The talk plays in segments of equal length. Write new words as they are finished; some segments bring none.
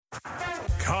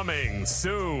Coming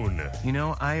soon. You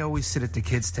know, I always sit at the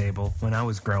kids' table when I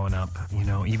was growing up. You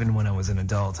know, even when I was an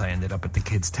adult, I ended up at the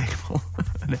kids' table.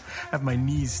 And have my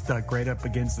knees stuck right up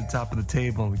against the top of the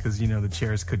table because, you know, the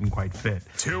chairs couldn't quite fit.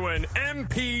 To an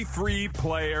MP3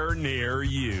 player near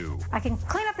you. I can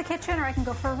clean up the kitchen, or I can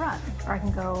go for a run, or I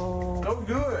can go... Oh,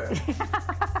 good.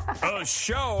 A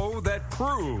show that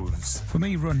proves. For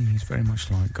me, running is very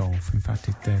much like golf. In fact,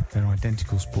 they're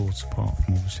identical sports apart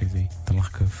from obviously the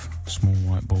lack of small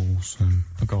white balls and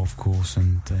a golf course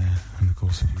and of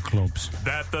course a few clubs.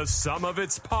 That the sum of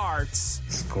its parts.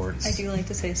 Squirts. I do like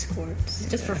to say squirts,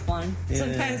 just for fun. Yeah.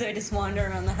 Sometimes I just wander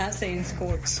around the house saying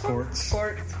squirts. Squirts.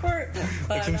 Squirt.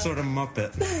 Like some sort of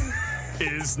Muppet.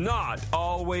 Is not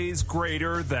always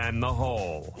greater than the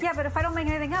whole. Yeah, but if I don't make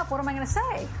anything up, what am I going to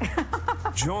say?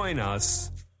 Join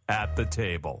us at the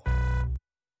table.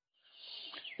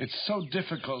 It's so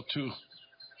difficult to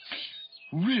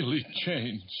really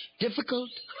change.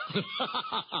 Difficult?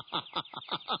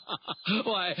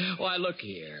 Why, look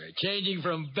here. Changing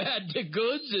from bad to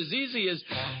good's as easy as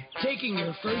taking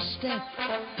your first step.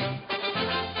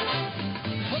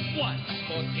 Put one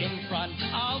foot in front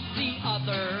of the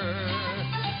other,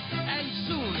 and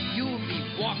soon you'll be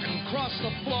walking across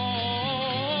the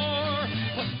floor.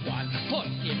 Put one foot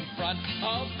in front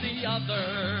of the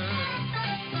other,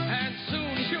 and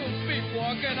soon you'll be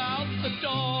walking out the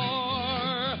door.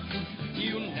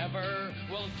 You never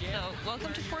will get... So,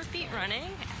 welcome to 4th Beat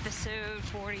Running, episode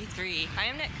 43. I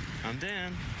am Nick. I'm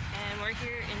Dan. And we're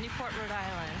here in Newport, Rhode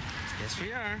Island. Yes,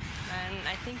 we are. And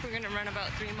I think we're going to run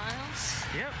about 3 miles.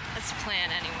 Yep. That's the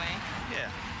plan anyway. Yeah.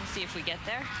 We'll see if we get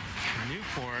there.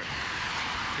 Newport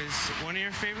is one of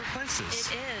your favorite places.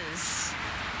 It is.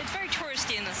 It's very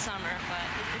touristy in the summer, but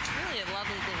it's really a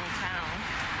lovely little town.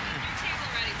 Table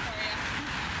ready for you.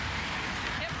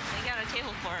 Yep, they got a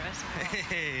table for us.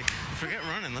 Hey, forget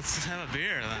running. Let's just have a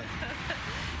beer then.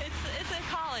 It's a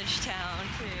college town,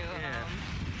 too. Yeah.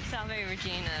 Salve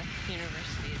Regina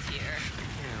University is here.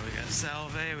 Yeah, we got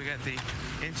Salve. We got the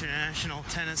International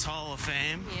Tennis Hall of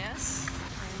Fame. Yes.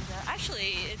 And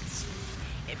actually,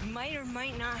 it might or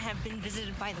might not have been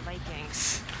visited by the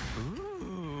Vikings.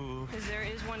 Ooh. Because there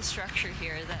is one structure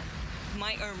here that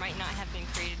might or might not have been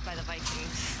created by the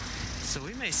Vikings. So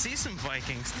we may see some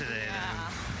Vikings today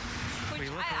then. Which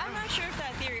I'm not sure if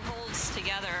that theory holds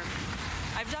together.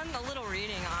 I've done a little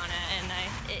reading on it, and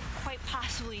it quite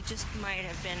possibly just might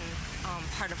have been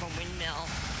part of a windmill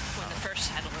when the first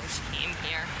settlers came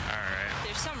here. All right.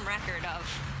 There's some record of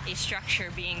a structure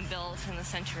being built in the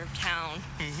center of town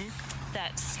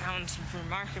that sounds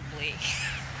remarkably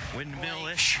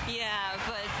windmill-ish. Yeah,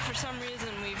 but for some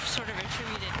reason we've sort of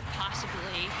attributed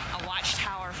possibly a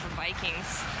watchtower for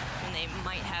Vikings when they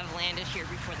might have landed here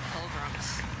before the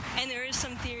Pilgrims. And there is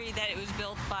some theory that it was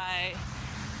built by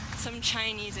some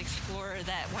Chinese explorer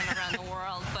that went around the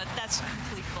world, but that's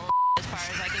complete bull as far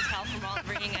as I can tell from all the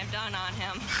reading I've done on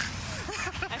him.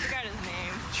 I forgot his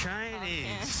name.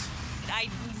 Chinese. I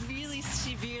really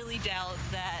severely doubt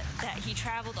that he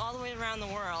traveled all the way around the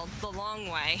world the long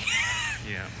way.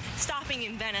 Yeah. Stopping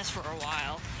in Venice for a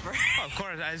while. Well, of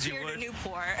course, as you here would. To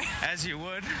Newport. As you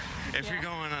would if you're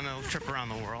going on a trip around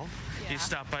the world. Yeah. You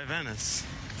stop by Venice.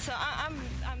 So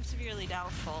I'm severely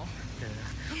doubtful. Yeah.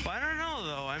 Well, I don't know,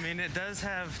 though. I mean, it does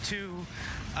have 2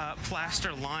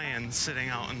 plaster lions sitting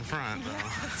out in front, though.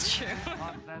 Yeah, that's true.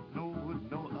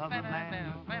 No other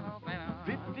man,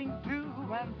 drifting to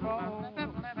and fro.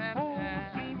 Oh,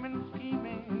 dreaming,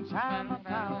 scheming,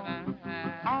 Chinatown.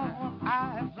 All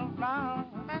eyes around.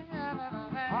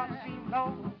 Heart seems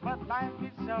low, but life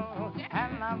is so.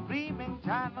 And I'm dreaming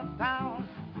Chinatown.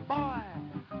 Boy,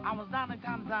 I was down in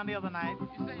Chinatown the other night.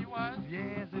 You say you was?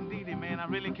 Yes, indeedy, man. I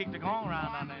really kicked the gong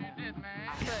around down there. You did, man.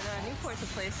 But Newport's a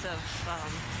place of,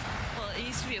 well, it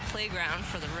used to be a playground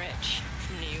for the rich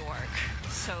from New York.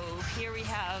 So here we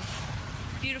have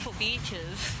beautiful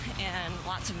beaches and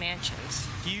lots of mansions.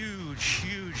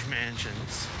 Huge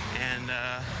mansions. And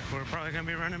we're probably going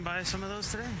to be running by some of those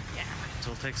today. Yeah. So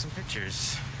we'll take some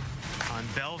pictures. On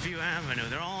Bellevue Avenue.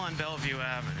 They're all on Bellevue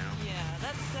Avenue. Yeah,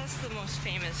 that's the most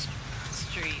famous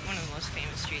street, one of the most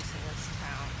famous streets in this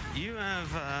town. You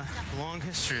have a long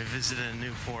history of visiting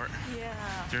Newport. Yeah.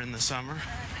 During the summer.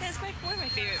 Yeah, it's one of my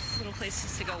favorite little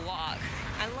places to go walk.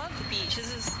 I love the beach.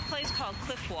 There's this place called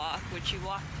Cliff Walk, which you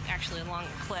walk actually along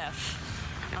a cliff.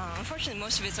 Unfortunately,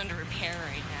 most of it's under repair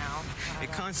right now.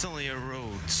 It constantly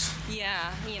erodes.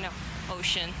 Yeah, you know,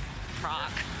 ocean,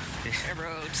 rock,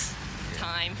 erodes,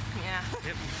 time, yeah.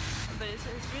 Yep. but it's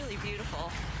really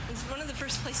beautiful. It's one of the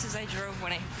first places I drove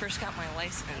when I first got my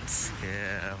license.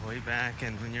 Yeah, way back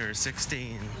and when you were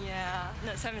 16. Yeah,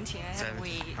 no, 17. I had to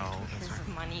wait because of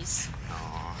monies.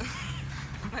 Aw.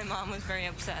 My mom was very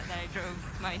upset that I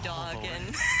drove my dog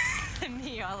and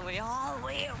me all the way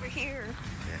over here.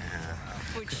 Yeah.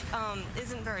 Which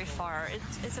isn't very far.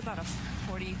 It's about a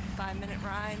 45-minute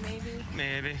ride, maybe.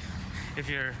 Maybe. If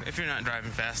you're not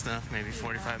driving fast enough, maybe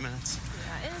 45 minutes.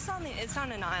 Yeah, and it's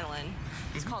on an island.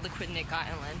 It's called the Quidnick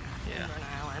Island. Yeah. An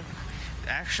island.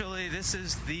 Actually, this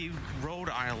is the Rhode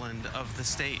Island of the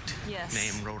state. Yes.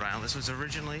 Named Rhode Island. This was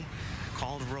originally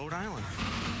called Rhode Island.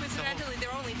 Coincidentally, there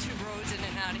are only 2 roads in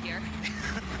and out of here.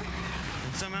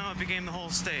 And somehow it became the whole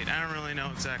state. I don't really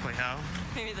know exactly how.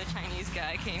 Maybe the Chinese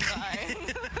guy came by.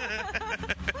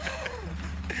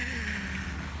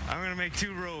 I'm going to make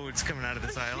 2 roads coming out of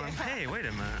this island. Hey, wait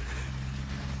a minute.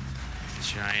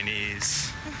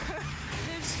 Chinese.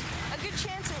 There's a good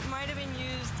chance it might have been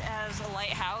used as a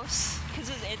lighthouse because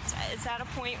it's at a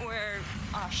point where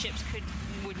ships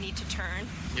would need to turn.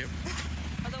 Yep.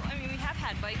 Although, I mean, we have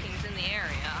had Vikings in the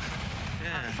area.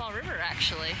 Yeah. Fall River,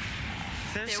 actually.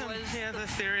 There's the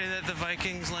theory that the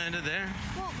Vikings landed there.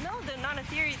 Well, no, not a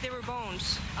theory. They were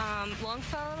bones.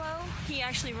 Longfellow, he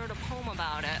actually wrote a poem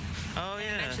about it. Oh,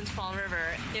 yeah. It mentions Fall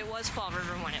River. It was Fall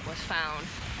River when it was found.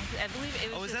 I believe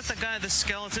it was. Oh, is that the guy, the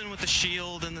skeleton with the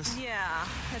shield and the... Yeah,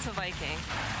 that's a Viking.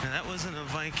 Now, that wasn't a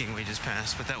Viking we just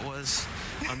passed, but that was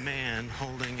a man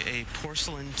holding a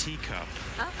porcelain teacup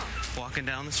walking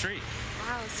down the street.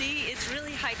 Wow, see, it's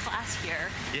really high class here.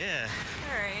 Yeah.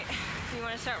 All right. You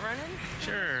want to start running?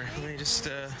 Sure. Let me just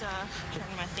turn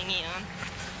my thingy on.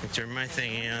 I turn my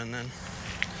thingy on, then.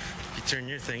 If you turn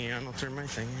your thingy on, I'll turn my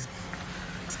thingy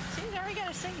on. See, we already got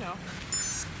a signal.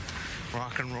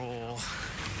 Rock and roll.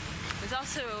 There's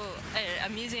also a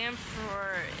museum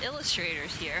for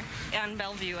illustrators here on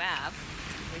Bellevue Ave,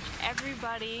 which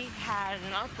everybody had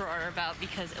an uproar about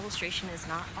because illustration is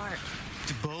not art.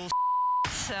 Bull.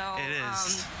 So it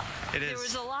is. There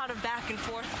was a lot of back and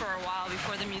forth for a while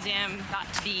before the museum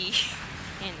got to be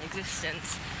in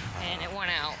existence, and it went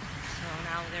out. So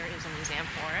now there is a museum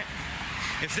for it.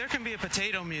 If there can be a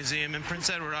potato museum in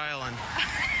Prince Edward Island,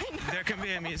 there can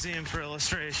be a museum for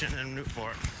illustration in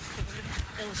Newport.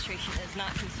 Illustration is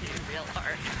not considered real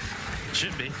art. It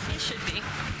should be. It should be.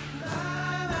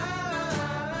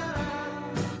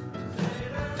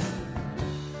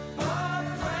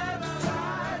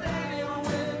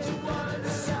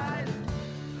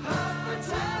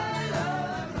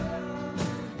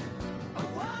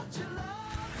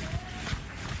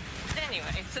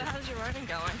 Anyway, so how's your running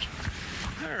going?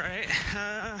 All right.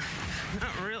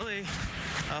 Not really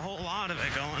a whole lot of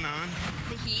it going on.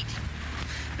 The heat.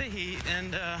 The heat,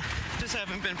 and just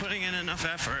haven't been putting in enough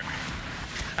effort.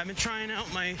 I've been trying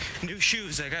out my new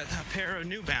shoes. I got a pair of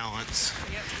New Balance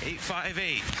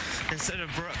 858 instead of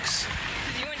Brooks.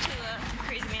 You went to the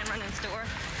Crazy Man Running store?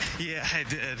 Yeah, I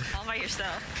did. All by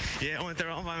yourself? Yeah, I went there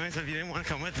all by myself. You didn't want to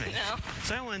come with me. No.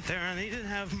 So I went there, and they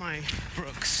didn't have my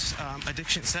Brooks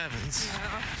Addiction 7s.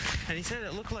 No. And he said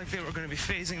it looked like they were going to be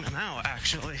phasing them out,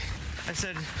 actually. I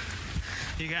said,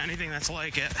 you got anything that's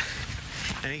like it?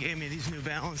 And he gave me these New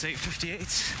Balance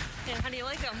 858s. And how do you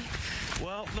like them?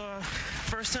 Well, the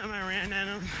first time I ran in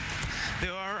them, they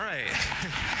were all right.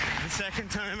 The second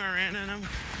time I ran in them,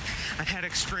 I had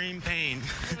extreme pain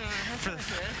for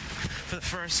the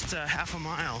first half a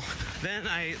mile. Then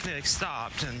I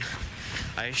stopped and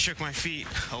I shook my feet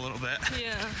a little bit.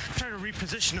 Yeah. Tried to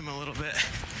reposition them a little bit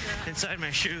inside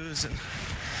my shoes and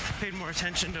paid more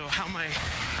attention to how my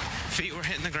feet were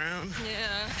hitting the ground.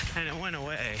 Yeah. And it went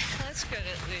away. That's good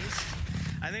at least.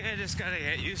 I think I just gotta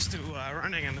get used to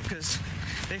running in them because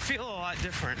they feel a lot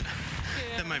different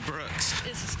than my Brooks.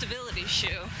 It's a stability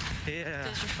shoe. Yeah.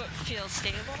 Does your foot feel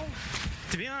stable?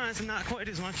 To be honest, not quite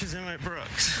as much as in my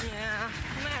Brooks. Yeah.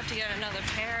 I might have to get another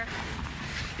pair.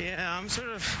 Yeah, I'm sort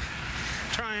of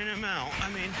trying them out. I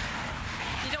mean,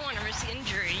 you don't want to risk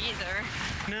injury either.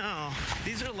 No,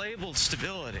 these are labeled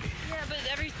stability. Yeah, but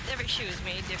every shoe is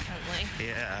made differently.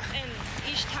 Yeah. And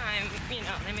each time,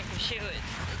 they make a shoe,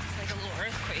 it's like a little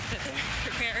earthquake that they're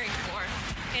preparing for.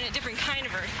 And a different kind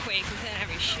of earthquake within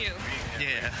every shoe.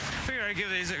 Yeah. Figure I'd give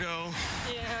these a go.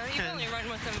 Yeah, you've only run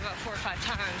with them about 4 or 5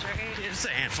 times, right? Yeah, just a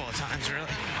handful of times,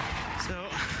 really. So,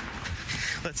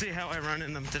 let's see how I run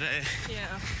in them today.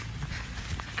 Yeah.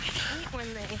 I hate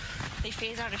when they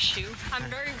phase out a shoe. I'm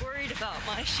very worried about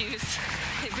my shoes.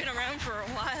 They've been around for a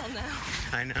while now.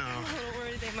 I know. I'm a little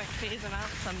worried they might phase them out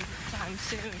sometime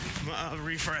soon. A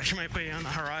refresh might be on the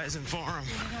horizon for them.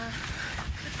 Yeah.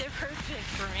 But they're perfect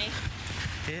for me.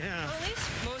 Yeah. Well, at least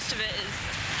most of it is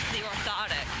the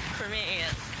orthotic for me.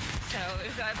 So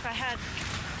if I had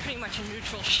pretty much a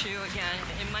neutral shoe again,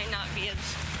 it might not be as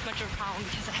much of a problem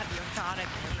because I have the orthotic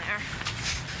in there.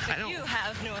 But you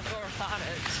have no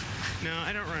orthotics. No,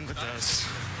 I don't run with those.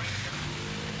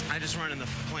 I just run in the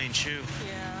plain shoe.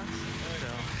 Yeah. So,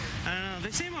 I don't know.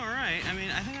 They seem all right. I mean,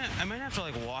 I think I might have to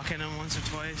like walk in them once or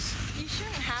twice. You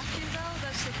shouldn't have to though.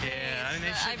 That's the thing. Yeah, I mean,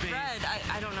 they should be.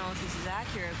 I don't know if this is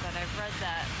accurate, but I've read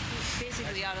that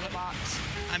basically out of the box.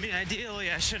 I mean,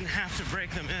 ideally, I shouldn't have to break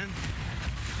them in.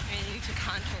 I mean, you could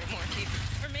contour more too.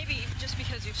 Or maybe just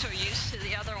because you're so used to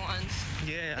the other ones.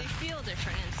 Yeah. They feel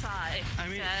different inside. I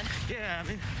mean, yeah, I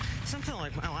mean, something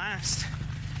like my last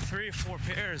 3 or 4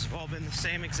 pairs have all been the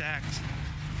same exact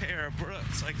pair of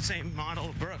Brooks, like the same model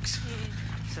of Brooks.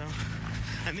 So,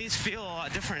 and these feel a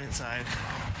lot different inside.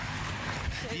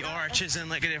 The arch is in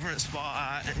like a different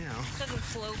spot, you know. It doesn't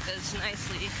slope as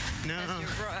nicely as your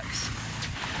Brooks.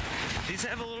 These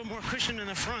have a little more cushion in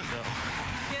the front, though.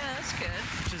 Yeah, that's good.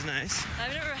 Which is nice.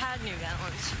 I've never had New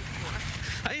Balance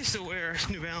before. I used to wear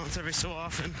New Balance every so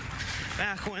often.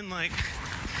 Back when, like,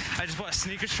 I just bought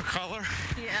sneakers for color.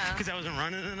 Yeah. Because I wasn't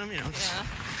running in them, you know. Yeah.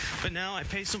 But now I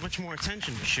pay so much more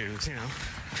attention to shoes, you know.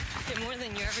 Yeah, more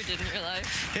than you ever did in your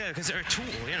life. Yeah, because they're a tool,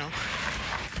 you know.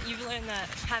 You've learned that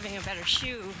having a better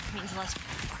shoe means less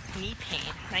knee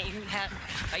pain that you had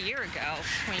a year ago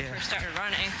when you first started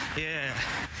running. Yeah.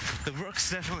 The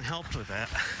Brooks definitely helped with that.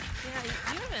 Yeah,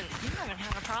 you haven't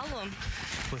had a problem.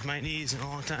 With my knees in a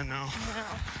long time now. No,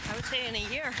 I would say in a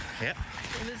year. Yep.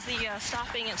 It was the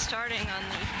stopping and starting on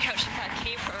the Couch to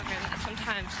 5K program that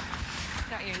sometimes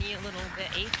got your knee a little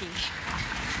bit achy.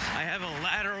 I have a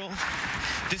lateral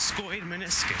discoid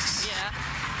meniscus. Yeah.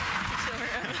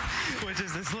 Which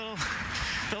is this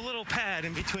little pad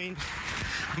in between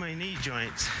my knee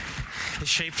joints. It's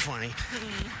shaped funny.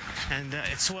 And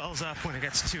it swells up when it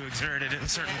gets too exerted in a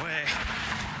certain way.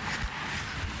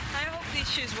 I hope these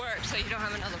shoes work so you don't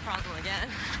have another problem again.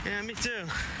 Yeah, me too.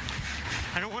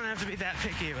 I don't want to have to be that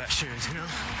picky about shoes, you know?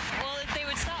 Well, if they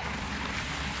would stop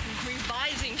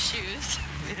revising shoes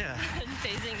and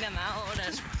phasing them out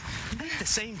and make the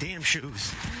same damn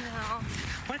shoes. No.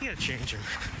 Why do you gotta change them?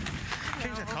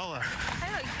 Change the color.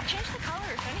 Change the color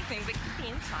if anything, but keep the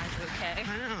inside okay.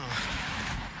 I know.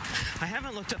 I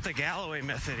haven't looked up the Galloway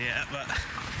method yet, but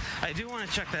I do want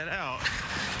to check that out.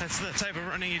 That's the type of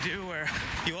running you do where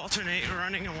you alternate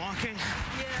running and walking.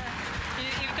 Yeah.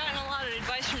 You've gotten a lot of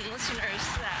advice from listeners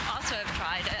that also have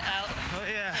tried it out. Oh,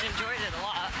 yeah. And enjoyed it a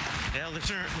lot. Yeah,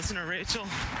 listener Rachel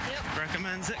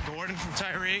recommends it. Gordon from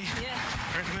Tyree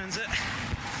recommends it.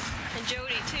 And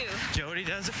Jody, too. Jody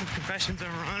does it from Confessions of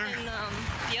a Runner. And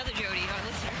the other Jody, our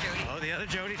listener Jody. Oh, the other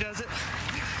Jody does it?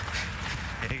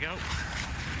 There you go.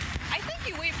 I think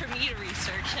you wait for me to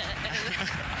research it.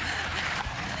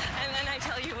 And then I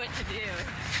tell you what to do.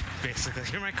 Basically,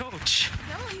 you're my coach.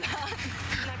 No, I'm not.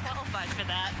 I'm not qualified for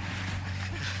that.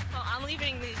 Well, I'm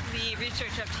leaving the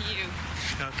research up to you.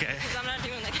 Okay. Because I'm not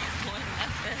doing the Galloway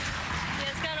method.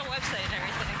 Yeah, it's got a website and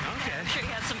everything. Okay. I'm sure you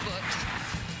have some books.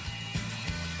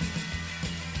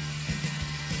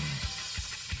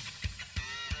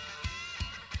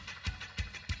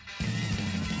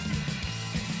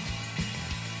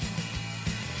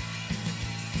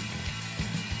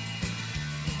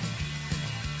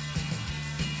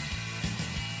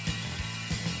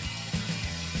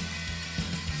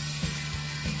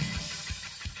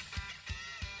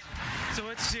 So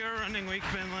what's your running week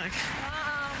been like?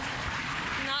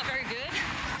 Not very good.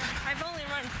 I've only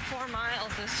run 4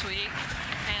 miles this week,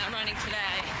 and I'm running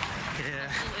today.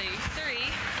 Yeah. Hopefully 3.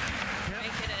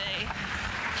 Make it a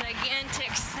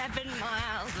gigantic 7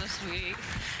 miles this week.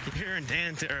 You're in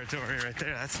Dan territory right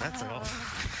there. That's all. It's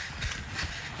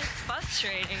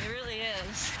frustrating. It really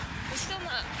is. I'm still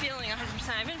not feeling 100%.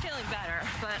 I've been feeling better,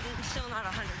 but I'm still not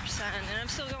 100%. And I'm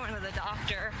still going to the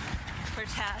doctor for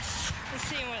tests and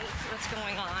seeing what's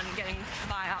going on,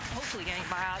 hopefully getting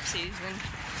biopsies and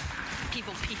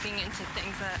people peeking into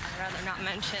things that I'd rather not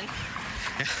mention.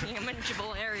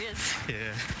 Unmentionable areas.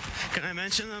 Yeah. Can I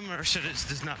mention them, or should it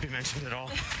just not be mentioned at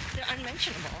all? They're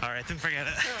unmentionable. All right, then forget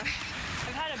it.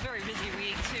 I've had a very busy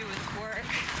week, too, with work.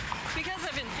 Because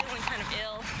I've been feeling kind of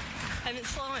ill, I've been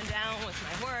slowing down with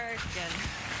my work and,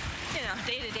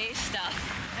 day-to-day stuff.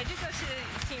 I did go see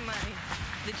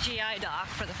the GI doc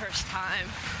for the first time.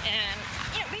 And,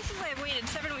 basically I waited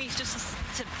 7 weeks just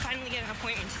to finally get an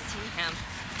appointment to see him.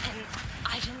 And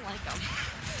I didn't like him.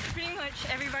 Pretty much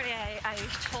everybody I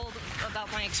told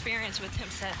about my experience with him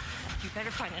said, you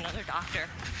better find another doctor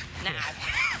now.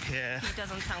 Yeah. He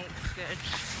doesn't sound good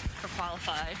or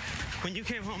qualified. When you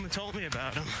came home and told me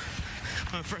about him,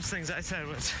 one of the first things I said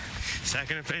was,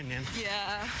 second opinion.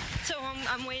 Yeah. So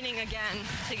I'm waiting again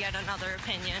to get another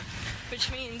opinion,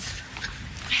 which means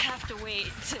I have to wait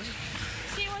to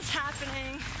see what's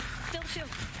happening. Still feel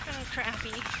kind of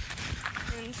crappy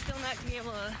and still not be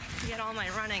able to get all my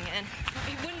running in.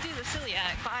 He wouldn't do the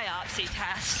celiac biopsy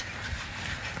test,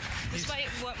 despite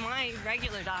what my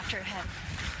regular doctor had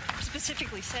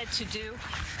specifically said to do,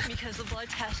 because the blood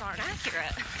tests aren't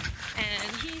accurate. And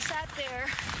he sat there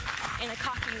in a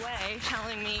cocky way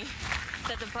telling me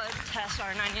that the blood tests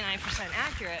are 99%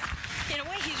 accurate. In a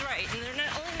way, he's right, and they're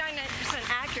not only 99%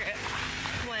 accurate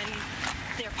when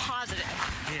they're positive.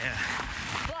 Yeah.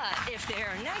 But if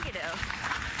they're negative,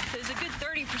 there's a good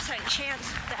 30%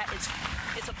 chance that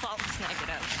it's a false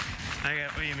negative. I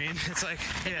get what you mean. It's like,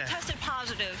 yeah. If it tested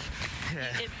positive,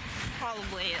 it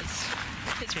probably is.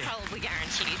 It's probably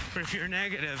guaranteed. But if you're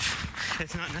negative,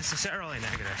 it's not necessarily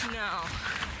negative. No.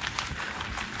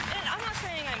 And I'm not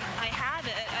saying I have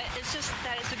it. It's just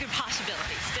that it's a good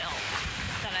possibility still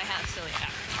that I have celiac.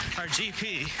 Our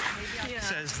GP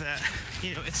says that,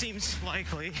 it seems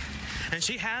likely, and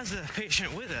she has a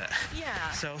patient with it.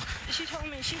 Yeah. So she told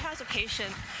me she has a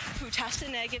patient who tested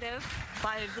negative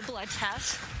by the blood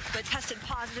test, but tested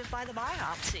positive by the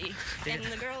biopsy. Yeah. And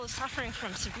the girl is suffering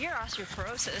from severe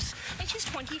osteoporosis, and she's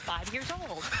 25 years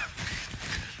old.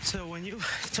 So when you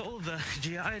told the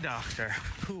GI doctor,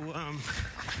 who,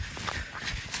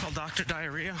 it's called Dr.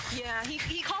 Diarrhea? Yeah,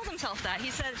 he called himself that.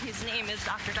 He said his name is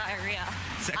Dr. Diarrhea.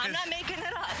 I'm not making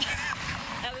it up.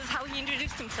 That was how he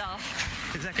introduced himself.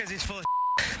 Is that because he's full of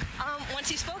once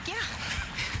he spoke, yeah.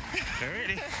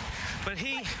 Alrighty. But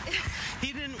he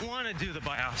didn't want to do the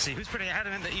biopsy. He was pretty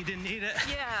adamant that you didn't need it.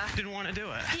 Yeah. Didn't want to do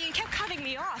it. He kept cutting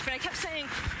me off, and I kept saying,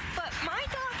 but my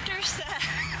doctor said,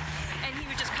 and he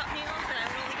would just cut me off,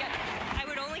 and I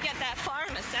would only get that far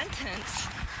in a sentence.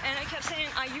 And I kept saying,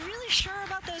 are you really sure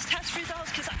about those test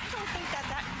results? Because I don't think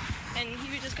that. And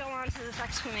he would just go on to this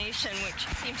explanation, which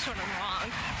seems sort of wrong.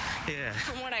 Yeah.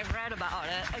 From what I've read about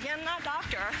it. Again, not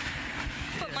doctor,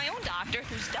 but my own doctor,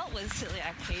 who's dealt with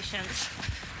celiac patients,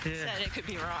 said it could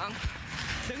be wrong.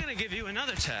 They're going to give you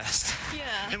another test. Yeah.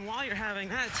 And while you're having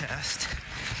that test,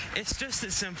 it's just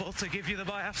as simple to give you the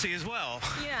biopsy as well.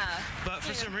 Yeah. But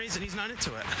for some reason, he's not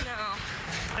into it.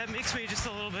 No. That makes me just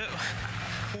a little bit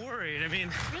worried. I mean,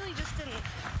 really just didn't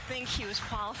think he was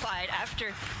qualified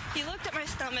after he looked at my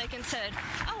stomach and said,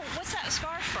 oh, what's that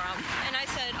scar from? And I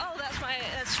said, oh,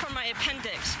 that's from my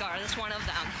appendix scar. That's one of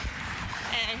them.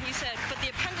 And he said, but the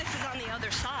appendix is on the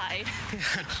other side.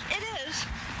 It is.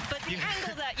 But the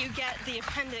angle that you get the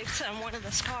appendix on one of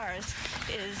the scars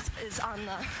is on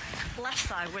the left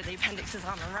side, where the appendix is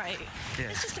on the right. Yeah.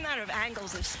 It's just a matter of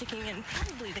angles of sticking in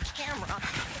probably the camera.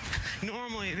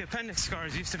 Normally, the appendix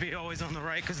scars used to be always on the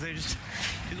right because they just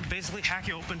basically hack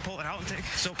you open, pull it out, and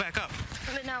sew back up.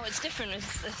 But now it's different. It's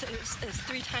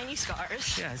three tiny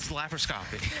scars. Yeah, it's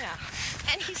laparoscopy.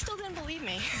 Yeah. And he still didn't believe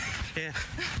me. Yeah.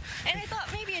 And I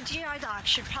thought maybe a GI doc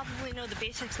should probably know the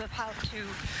basics of how to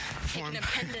take an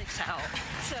appendix out.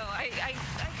 So I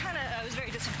was very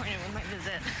disappointed with my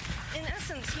visit. In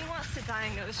essence, he wants to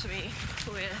diagnose me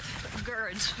with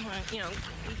GERDs,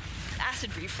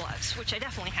 acid reflux, which I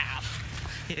definitely have.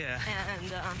 Yeah.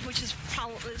 And which is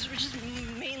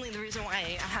mainly the reason why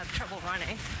I have trouble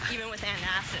running, even with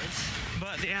antacids.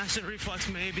 But the acid reflux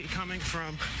may be coming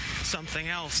from something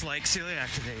else, like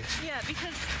celiac disease. Yeah,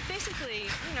 because basically,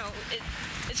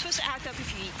 it's supposed to act up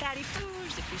if you eat fatty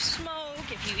foods, if you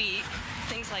smoke, if you eat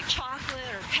things like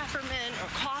chocolate or peppermint or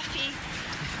coffee.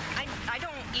 I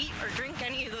don't eat or drink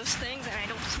any of those things, and I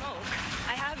don't smoke.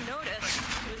 I have noticed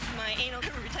with my anal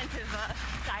retentive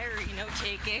diary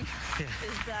note-taking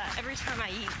is that every time I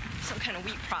eat some kind of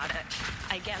wheat product,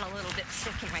 I get a little bit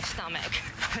sick in my stomach.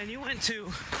 And you went to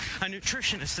a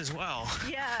nutritionist as well.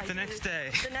 Yeah. The next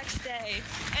day.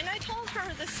 And I told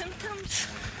her the symptoms,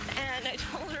 and I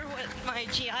told her what my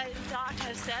GI doc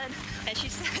has said, and she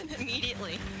said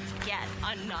immediately, get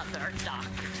another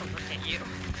doctor to look at you.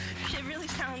 It really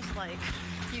sounds like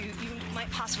you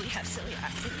might possibly have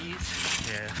celiac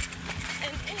disease. Yeah.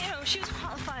 And she was a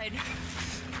qualified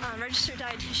registered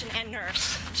dietitian and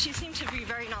nurse. She seemed to be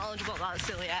very knowledgeable about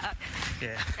celiac.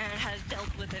 Yeah. And has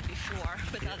dealt with it before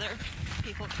with other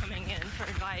people coming in for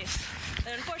advice.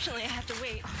 And unfortunately, I have to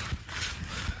wait.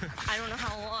 I don't know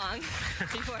how long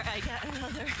before I get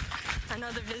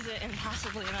another visit and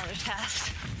possibly another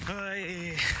test.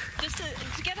 Just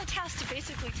to get a test to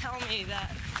basically tell me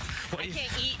that What I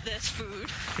can't eat this food,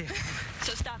 Yeah.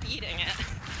 so stop eating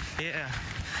it. Yeah.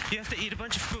 You have to eat a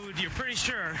bunch of food you're pretty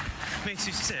sure makes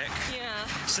you sick. Yeah.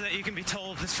 So that you can be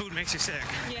told this food makes you sick.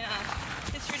 Yeah.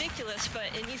 It's ridiculous, but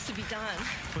it needs to be done.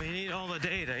 Well, you need all the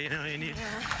data, you know,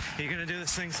 you're going to do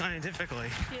this thing scientifically.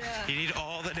 Yeah. You need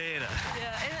all the data.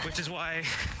 Yeah. Which is why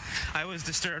I was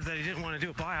disturbed that he didn't want to do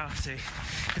a biopsy.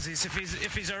 Because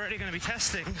if he's already going to be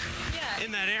testing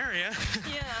in that area,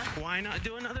 why not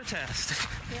do another test?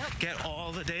 Yep. Get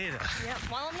all the data. Yep.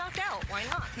 While I'm knocked out, why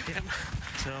not? Yep.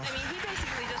 So. I mean, he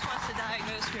basically just wants to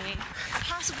diagnose me,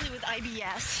 possibly with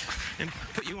IBS. And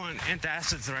put you on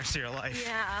antacids the rest of your life.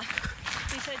 Yeah.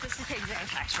 He said just to take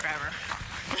Zantac forever.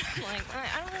 I'm like,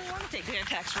 I don't really want to take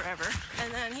Zantac forever.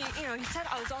 And then he said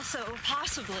I was also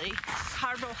possibly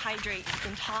carbohydrate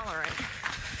intolerant.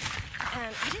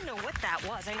 And I didn't know what that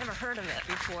was. I never heard of it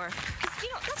before. 'Cause,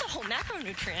 that's a whole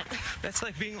macronutrient. That's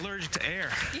like being allergic to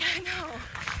air. Yeah, I know.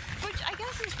 Which I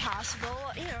guess is possible.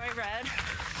 I read.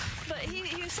 But he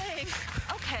was saying,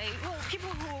 okay, well, people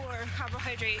who are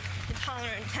carbohydrate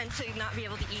intolerant tend to not be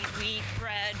able to eat wheat,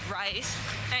 bread, rice.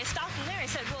 And I stopped him there. I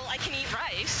said, well, I can eat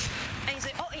rice. And he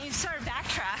said, oh, and he started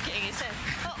backtracking. He said,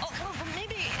 well,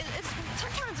 maybe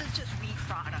sometimes it's just wheat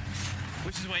products.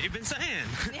 Which is what you've been saying.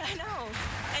 Yeah, I know.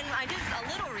 And I did a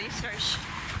little research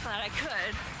that I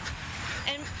could.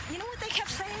 And you know what they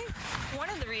kept saying? One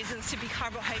of the reasons to be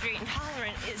carbohydrate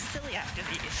intolerant is celiac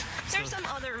disease. There's some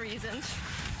other reasons.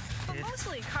 But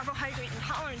mostly carbohydrate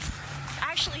intolerance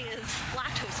actually is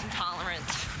lactose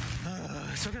intolerance.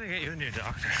 So I'm going to get you a new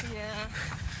doctor. Yeah.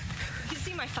 You can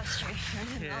see my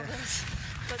frustration in all this.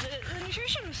 But the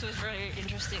nutritionist was very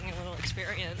interesting and little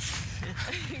experience.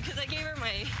 Because I gave her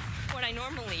what I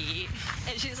normally eat.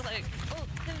 And she's like, well,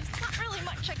 there's not really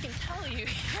much I can tell you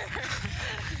here.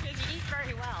 Because you eat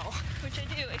very well, which I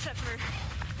do, except for,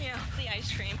 the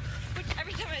ice cream. Which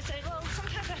every time I say, well,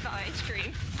 sometimes I have ice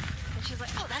cream. And she's like,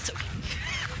 oh, that's okay.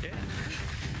 Yeah.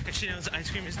 And she knows ice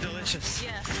cream is delicious.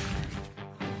 Yes.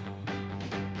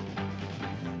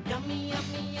 Yummy,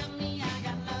 yummy, yummy, I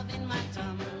got love in my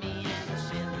tummy, and as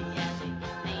silly as it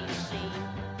may seem.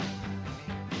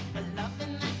 The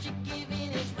loving that you're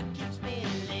giving is what keeps me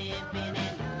living,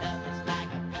 and love is like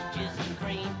peaches and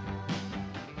cream.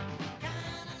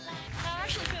 I'm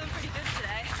actually feeling pretty good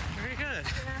today. Very good.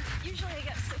 Yeah. Usually I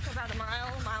get sick about a mile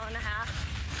and a half.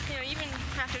 Even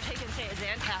after taking, say, a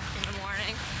Zantac in the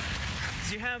morning.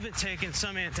 You have been taking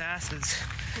some antacids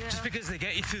just because they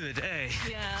get you through the day.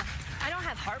 Yeah. I don't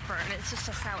have heartburn. It's just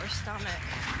a sour stomach.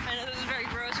 I know this is very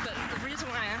gross, but the reason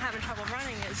why I'm having trouble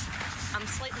running is I'm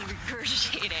slightly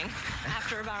regurgitating.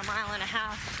 After about a mile and a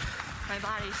half, my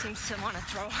body seems to want to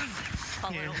throw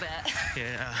up a little bit.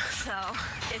 Yeah. So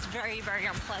it's very, very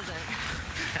unpleasant.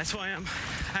 That's why I'm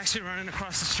actually running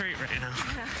across the street right now.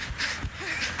 Yeah.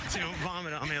 So you don't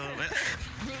vomit on me a little bit.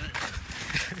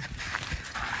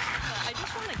 I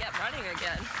just want to get running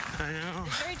again. I know.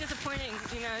 It's very disappointing,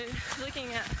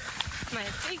 looking at my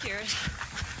figures.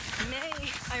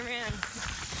 May, I ran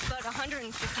about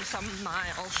 150-some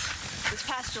miles. This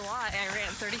past July, I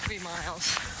ran 33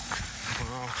 miles.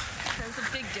 Wow. There's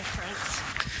a big difference.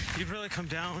 You've really come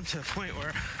down to a point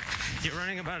where you're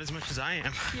running about as much as I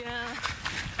am. Yeah.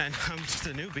 And I'm just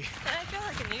a newbie. And I feel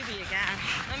like a newbie again.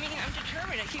 I mean, I'm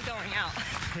determined to keep going out.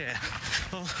 Yeah.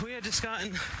 Well, we had just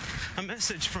gotten a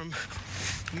message from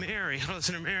Mary,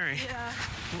 listener Mary,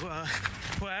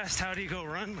 who asked, how do you go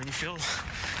run when you feel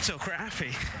so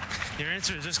crappy? Your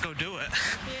answer is just go do it.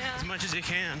 Yeah. As much as you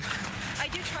can. I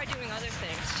do try doing other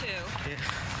things, too. Yeah.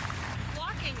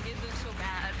 Walking isn't so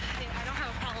bad. I don't have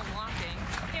a problem walking.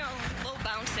 Low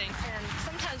bouncing. And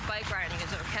sometimes bike riding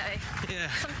is okay. Yeah.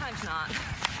 Sometimes not.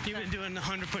 You've been doing the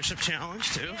 100 push-up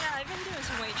challenge, too? Yeah, I've been doing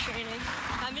some weight training.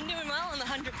 I've been doing well in the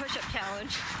 100 push-up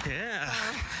challenge. Yeah.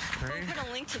 We'll put a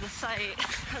link to the site.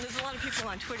 There's a lot of people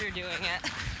on Twitter doing it.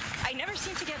 I never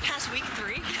seem to get past week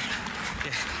 3.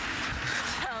 Yeah.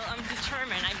 So I'm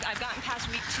determined. I've gotten past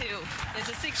week 2. It's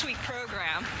a 6-week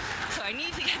program, so I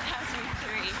need to get past week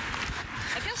 3.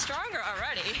 I feel stronger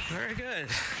already. Very good.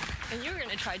 And you were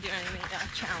going to try doing the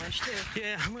challenge, too.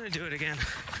 Yeah, I'm going to do it again.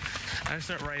 I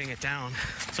start writing it down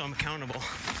so I'm accountable.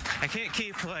 I can't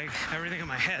keep everything in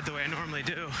my head the way I normally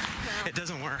do. No. It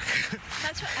doesn't work.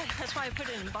 That's why I put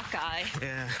it in Buckeye.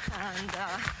 Yeah. And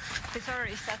it's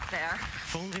already set there.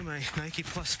 If only my Nike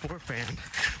Plus Sport Band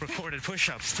recorded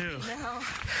push-ups too. No.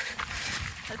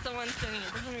 That's the one thing.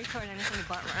 It doesn't record anything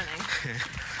but running.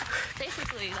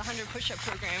 Basically, the 100 push-up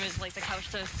program is like the Couch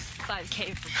to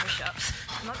 5K for push-ups.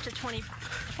 I'm up to 20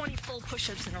 full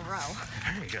push-ups in a row.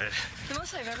 Very good. The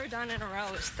most I've ever done in a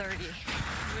row is 30.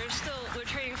 We're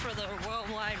training for the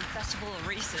Worldwide Festival of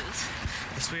Races,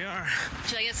 Yes, we are.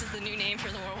 which I guess is the new name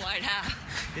for the Worldwide Half.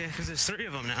 Yeah, because there's 3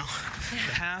 of them now.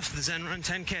 The half, the Zen Run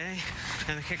 10K,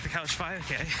 and the Kick the Couch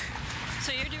 5K.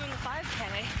 So you're doing the 5K.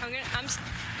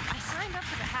 I signed up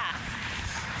for the half,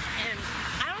 and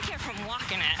I don't care if I'm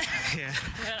walking it. Yeah.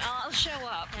 But I'll show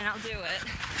up and I'll do it.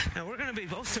 Now, we're going to be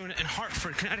both doing it in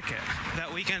Hartford, Connecticut,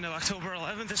 that weekend of October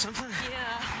 11th or something.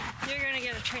 Yeah, you're gonna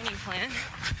get a training plan.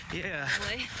 Yeah.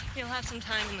 Hopefully. You'll have some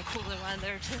time in the cooler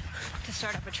weather to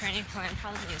start up a training plan,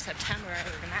 probably in September, I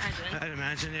would imagine. I'd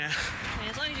imagine, yeah. And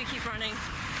as long as you keep running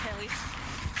at least,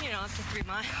 up to 3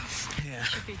 miles, Yeah.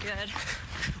 should be good.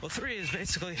 Well, 3 is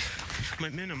basically my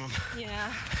minimum.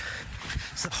 Yeah.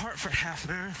 It's the Hartford Half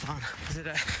Marathon. Is it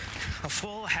a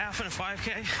full half and a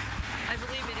 5K? I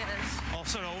believe it is. All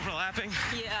sort of overlapping?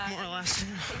 Yeah. More or less?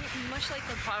 Much like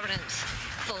the Providence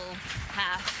full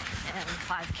half and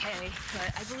 5K,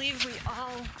 but I believe we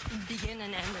all begin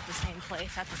and end at the same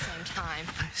place at the same time.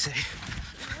 I see.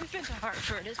 We've been to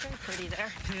Hartford. It's very pretty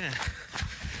there. Yeah.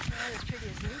 Not as pretty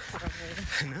as Newport,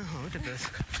 really. No, look at this.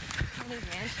 All these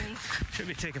mansions. Should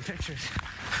be taking pictures.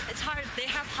 It's hard. They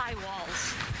have high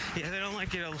walls. Yeah, they don't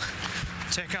like you to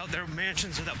check out their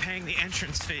mansions without paying the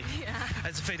entrance fee. Yeah.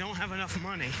 As if they don't have enough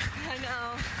money. I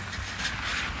know.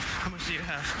 How much do you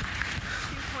have?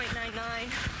 2.99.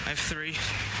 I have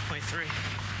 3.3.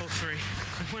 Oh, 3.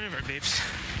 Whenever it beeps.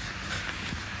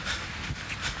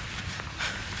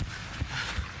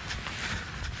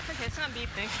 Okay, it's not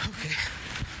beeping. Okay.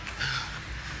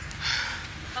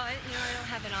 Oh, I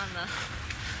don't have it on the...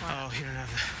 Oh, you don't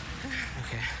have the...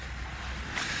 Okay.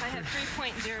 I have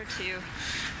 3.02.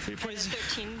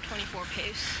 13:24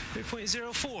 pace.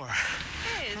 3.04.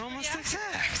 Hey, it's almost pretty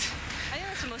accurate. exact. I think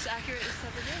that's the most accurate it's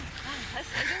ever been. I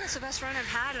think that's the best run I've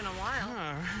had in a while.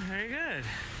 Oh, very good.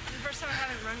 It's the first time I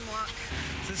haven't run walk.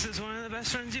 This is one of the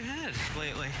best runs you've had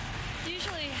lately.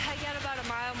 Usually I get about a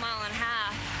mile and a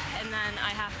half, and then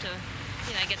I have to,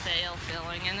 I get the ill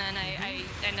feeling, and then I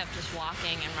end up just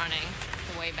walking and running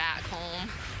the way back home.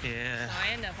 Yeah. So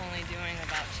I end up only doing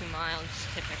about 2 miles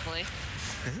typically.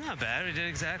 It's not bad. We did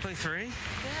exactly 3. Yeah.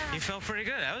 You felt pretty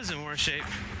good. I was in worse shape.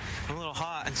 I'm a little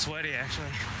hot and sweaty,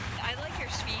 actually. I like your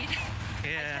speed.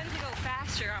 Yeah. I tend to go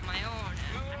faster on my own.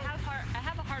 I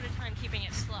have a harder time keeping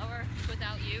it slower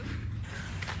without you.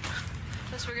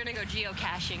 Plus, we're gonna go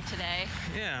geocaching today.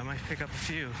 Yeah, I might pick up a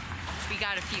few. We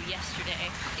got a few yesterday.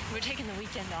 We're taking the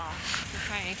weekend off.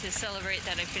 We're trying to celebrate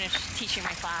that I finished teaching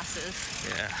my classes.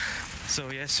 Yeah.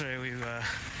 So yesterday we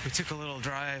took a little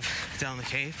drive down the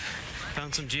Cape,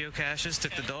 found some geocaches,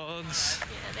 took the dogs.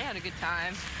 Yeah, they had a good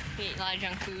time. We ate a lot of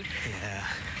junk food. Yeah.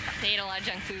 They ate a lot of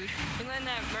junk food. We learned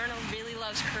that Myrna really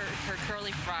loves her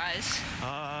curly fries.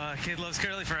 Kid loves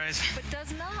curly fries. But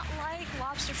does not like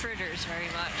lobster fritters very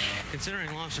much.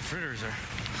 Considering lobster fritters are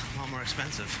a lot more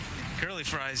expensive. Curly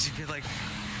fries, you get like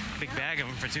a big bag of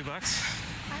them for $2.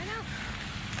 I know.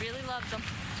 Really loves them.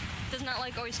 Does not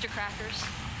like oyster crackers.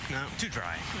 No, too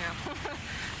dry. No.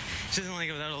 She doesn't like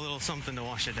it without a little something to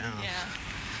wash it down. Yeah.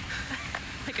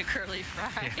 Like a curly fry.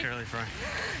 Yeah, curly fry.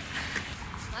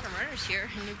 A lot of runners here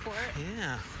in Newport.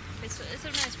 Yeah. It's a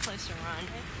nice place to run.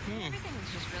 Everything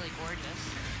is just really gorgeous.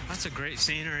 Lots of great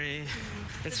scenery.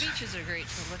 The beaches are great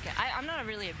to look at. I'm not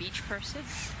really a beach person.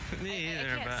 Me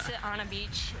either, I can't sit on a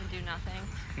beach and do nothing.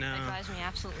 No. It drives me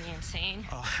absolutely insane.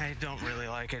 Oh, I don't really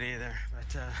like it either.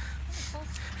 But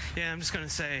yeah, I'm just gonna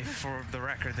say for the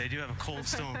record, they do have a Cold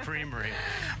Stone Creamery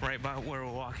right by where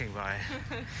we're walking by.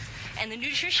 And the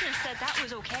nutritionist said that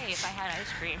was okay if I had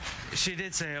ice cream. She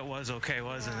did say it was okay,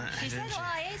 wasn't it? She said, Didn't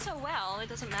well, I ate so well, it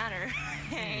doesn't matter.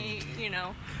 I eat,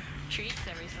 treats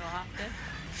every so often.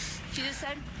 She just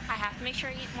said, I have to make sure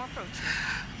I eat more protein.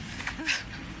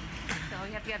 So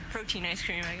you have to get protein ice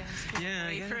cream, I guess. Yeah,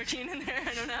 I eat guess. protein in there,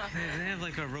 I don't know. Yeah, they have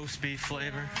like a roast beef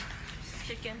flavor.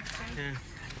 Chicken. Yeah.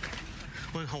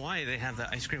 Well, in Hawaii, they have the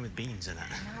ice cream with beans in it.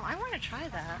 No, I want to try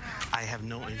that. I have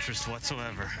no interest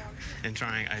whatsoever in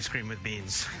trying ice cream with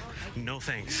beans. No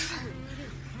thanks.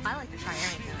 I like to try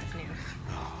anything that's new.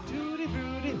 Tutti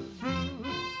frutti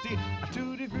frutti,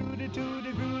 tutti frutti,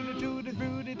 tutti frutti, tutti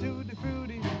frutti, tutti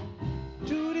frutti,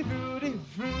 tutti frutti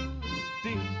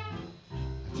frutti,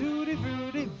 tutti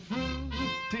frutti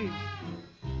frutti,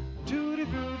 tutti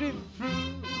frutti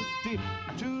frutti,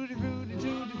 tutti frutti, tutti frutti,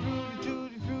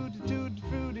 tutti frutti, tutti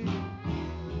frutti.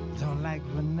 Don't like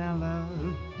vanilla,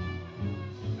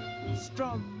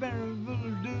 strawberry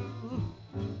will do.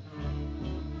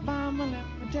 Mama, let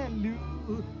me tell you,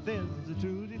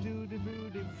 Tutti, tutti,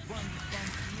 frutti,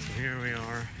 So here we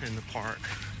are in the park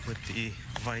with the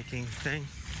Viking thing.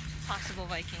 Possible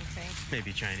Viking thing.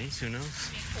 Maybe Chinese, who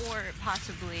knows? Or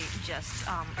possibly just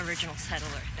original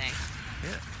settler thing.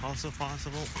 Yeah, also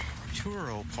possible.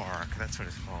 Churro Park, that's what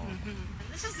it's called.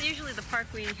 This is usually the park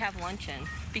we have lunch in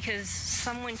because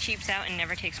someone cheaps out and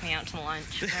never takes me out to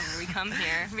lunch whenever we come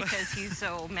here because he's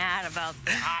so mad about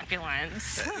the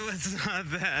opulence. It's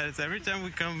not that. It's every time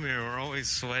we come here, we're always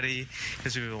sweaty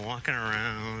because we've been walking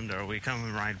around, or we come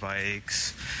and ride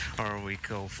bikes, or we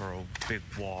go for a big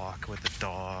walk with the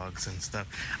dogs and stuff.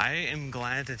 I am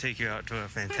glad to take you out to a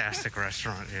fantastic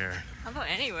restaurant here. How about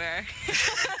anywhere?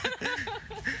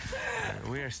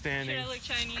 We are standing. Should I look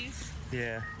Chinese?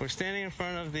 Yeah, we're standing in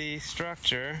front of the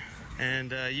structure,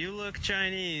 and you look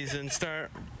Chinese and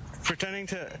start pretending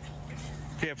to,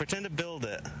 pretend to build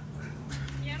it.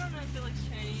 Yeah, I don't know if it looks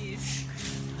Chinese.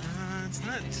 It's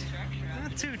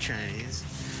not too Chinese.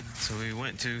 So we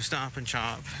went to Stop and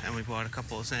Shop, and we bought a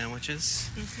couple of sandwiches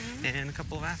and a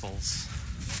couple of apples.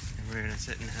 And we're gonna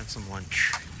sit and have some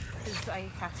lunch. Because I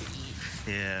have to eat.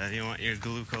 Yeah, you want your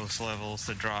glucose levels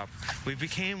to drop. We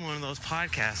became one of those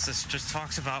podcasts that just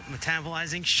talks about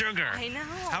metabolizing sugar. I know.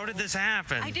 How did this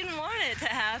happen? I didn't want it to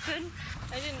happen.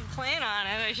 I didn't plan on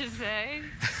it, I should say.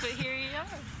 But here you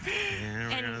are.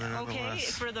 Yeah, And okay,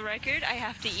 for the record, I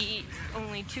have to eat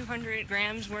only 200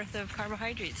 grams worth of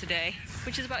carbohydrates a day,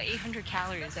 which is about 800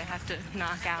 calories I have to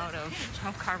knock out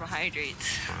of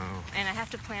carbohydrates. Wow. And I have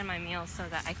to plan my meals so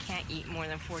that I can't eat more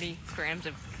than 40 grams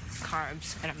of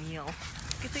carbs at a meal.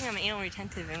 Good thing I'm anal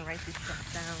retentive and write this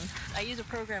stuff down. I use a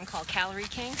program called Calorie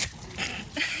King.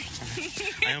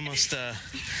 I almost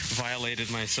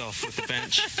violated myself with the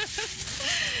bench.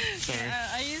 Sorry.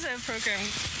 I use a program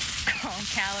called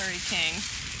Calorie King,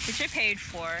 which I paid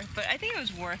for, but I think it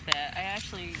was worth it. I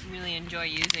actually really enjoy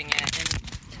using it.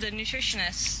 And the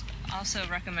nutritionists also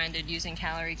recommended using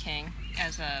Calorie King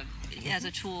as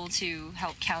a tool to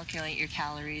help calculate your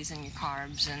calories and your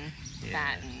carbs and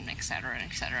fat and et cetera, and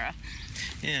et cetera.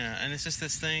 Yeah, and it's just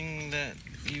this thing that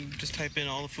you just type in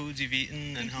all the foods you've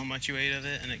eaten and how much you ate of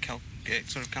it, and it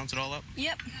sort of counts it all up?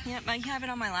 Yep. I have it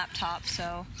on my laptop,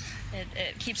 so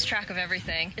it keeps track of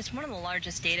everything. It's one of the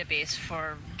largest database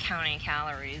for counting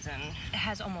calories, and it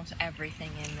has almost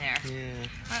everything in there. Yeah.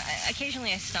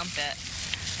 Occasionally I stump it.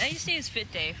 I used to use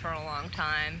FitDay for a long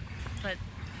time, but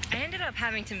I ended up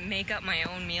having to make up my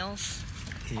own meals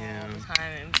all the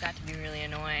time, and it got to be really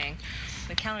annoying.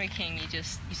 With Calorie King, you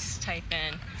just type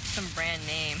in some brand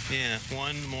name. Yeah,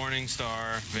 one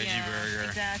Morningstar veggie burger.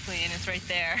 Exactly, and it's right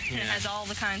there. Yeah. It has all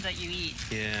the kinds that you eat.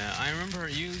 Yeah, I remember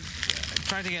you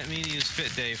tried to get me to use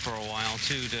FitDay for a while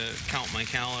too to count my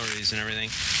calories and everything,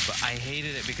 but I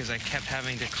hated it because I kept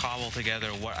having to cobble together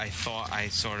what I thought I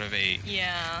sort of ate.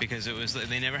 Yeah. Because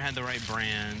they never had the right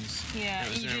brands. Yeah,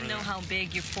 you didn't know how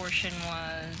big your portion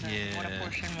was and what a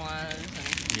portion was.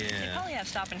 And they probably have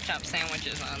Stop and Shop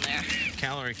sandwiches on there.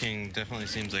 Calorie King definitely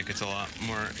seems like it's a lot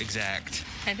more exact.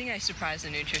 I think I surprised the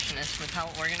nutritionist with how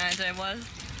organized I was,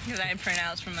 because I had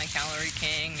printouts from my Calorie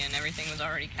King and everything was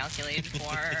already calculated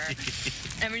for.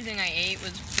 Everything I ate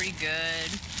was pretty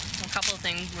good. A couple of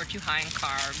things were too high in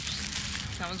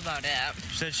carbs. That was about it.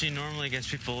 She said she normally gets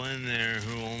people in there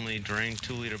who only drink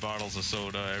 2-liter bottles of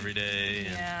soda every day.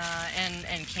 Yeah,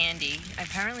 and candy.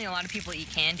 Apparently a lot of people eat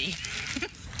candy.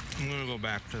 I'm going to go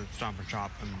back to Stop and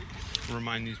Shop and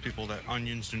remind these people that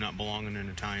onions do not belong in an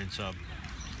Italian sub.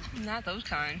 Not those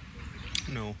kind.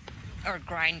 No. Or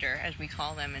grinder, as we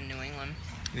call them in New England.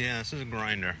 Yeah, this is a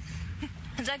grinder.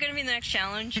 Is that going to be the next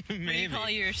challenge? Maybe. Where you call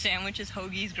your sandwiches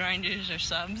hoagies, grinders, or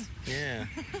subs? Yeah.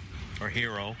 Or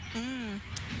hero.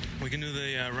 We can do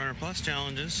the Runner Plus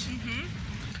challenges.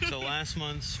 So last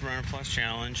month's Runner Plus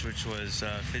challenge, which was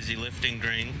fizzy lifting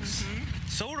drinks,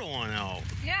 soda won out.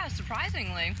 Yeah,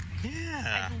 surprisingly.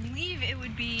 Yeah. I believe it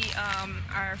would be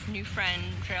our new friend,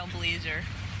 Trailblazer.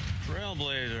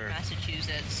 Trailblazer.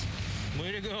 Massachusetts.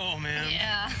 Way to go, man.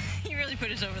 Yeah, he really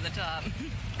put us over the top.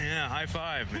 Yeah, high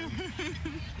five, man.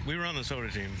 We were on the soda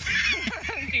team.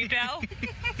 Do you tell?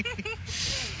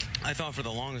 I thought for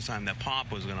the longest time that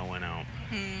Pop was going to win out.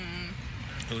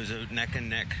 It was a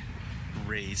neck-and-neck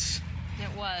race.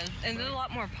 It was. And there's a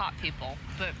lot more pop people.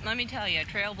 But let me tell you,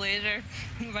 Trailblazer,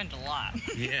 we went a lot.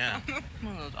 Yeah.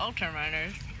 One of those ultra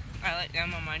runners. I like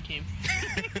them on my team.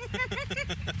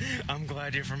 I'm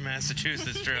glad you're from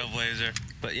Massachusetts, Trailblazer.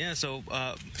 But yeah, so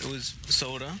it was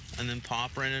soda, and then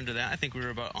pop ran into that. I think we were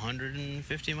about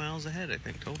 150 miles ahead, I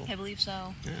think, total. I believe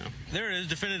so. Yeah. There it is,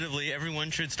 definitively,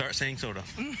 everyone should start saying soda.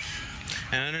 And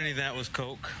underneath that was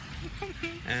Coke.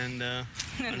 And And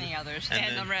the others.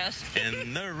 And then- the rest.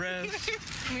 And the rest.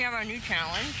 We have our new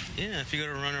challenge. Yeah, if you go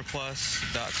to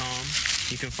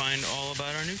runnerplus.com, you can find all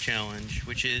about our new challenge,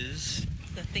 which is...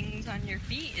 The things on your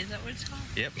feet. Is that what it's called?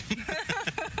 Yep.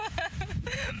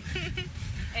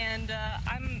 And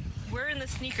we're in the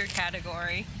sneaker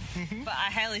category, but I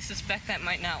highly suspect that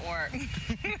might not work.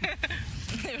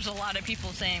 There's a lot of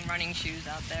people saying running shoes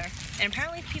out there. And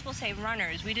apparently people say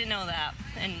runners. We didn't know that.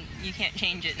 And you can't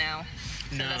change it now.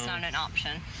 So No. that's not an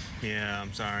option. Yeah,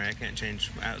 I'm sorry. I can't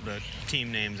change the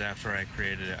team names after I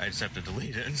created it. I just have to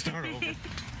delete it and start over.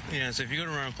 Yeah, so if you go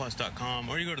to runnerplus.com,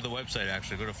 or you go to the website,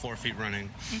 actually, go to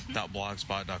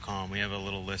 4feetrunning.blogspot.com. We have a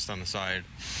little list on the side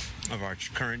of our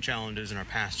current challenges and our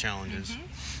past challenges.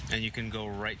 And you can go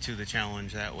right to the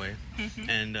challenge that way.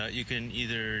 And you can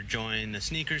either join the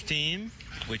sneakers team,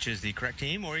 which is the correct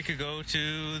team, or you could go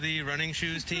to the running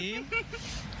shoes team,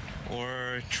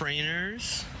 or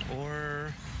trainers,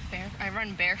 or... I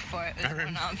run barefoot is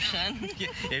one option. Yeah,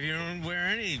 if you don't wear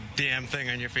any damn thing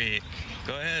on your feet,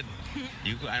 go ahead.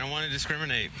 I don't want to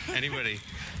discriminate. Anybody,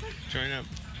 join up.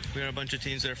 We got a bunch of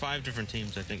teams. There are 5 different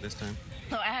teams, I think, this time.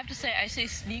 So I have to say, I say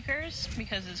sneakers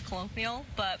because it's colloquial,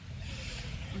 but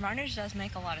runners does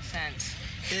make a lot of sense.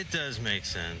 It does make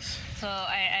sense. So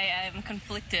I am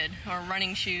conflicted, or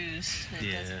running shoes.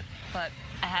 It does. But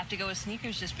I have to go with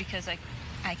sneakers just because I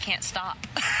can't stop.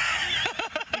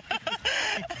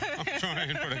 I'm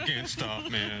trying, but I can't stop,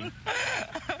 man.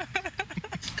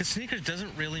 Because sneakers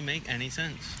doesn't really make any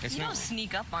sense. It's You not don't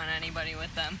sneak up on anybody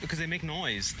with them. because they make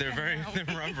noise. They're they're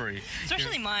rubbery.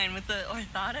 Especially mine with the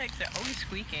orthotics, they're always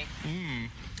squeaking.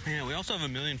 Yeah, we also have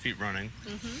 1,000,000 feet running,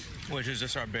 which is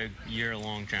just our big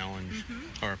year-long challenge,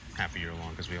 or half a year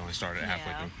long because we only started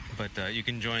halfway Yeah. through. But you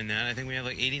can join that. I think we have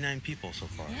like 89 people so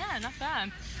far. Yeah, not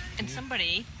bad. And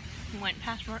somebody went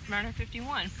past Runner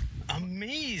 51.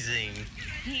 Amazing.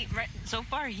 So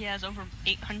far, he has over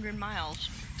 800 miles.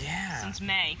 Yeah. Since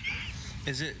May.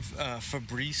 Is it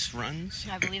Fabrice Runs?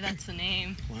 I believe that's the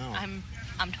name. Wow.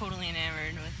 I'm totally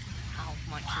enamored with how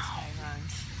much this guy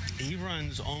runs. He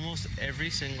runs almost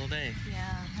every single day.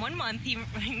 Yeah. 1 month we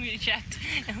checked,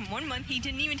 and 1 month he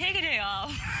didn't even take a day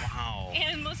off. Wow.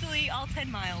 And mostly all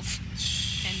 10 miles.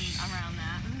 And around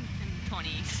that, in the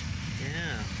 20s.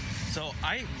 Yeah. So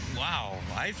I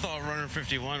thought Runner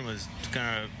 51 was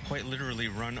gonna quite literally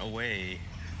run away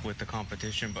with the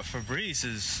competition, but Fabrice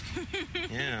is,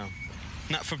 yeah.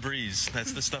 Not Febreze.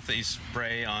 That's the stuff that you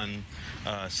spray on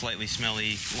slightly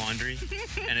smelly laundry,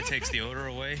 and it takes the odor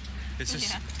away. This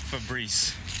is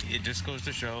Fabrice. It just goes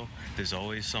to show there's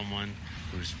always someone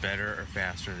who's better or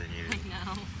faster than you. I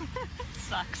know.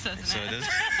 Sucks, doesn't So it? it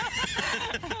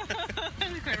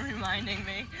It's quite reminding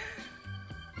me.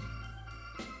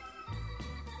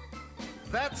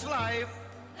 That's life.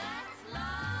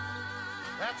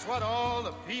 That's what all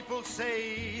the people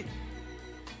say.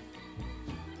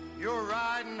 You're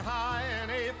riding high in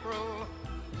April,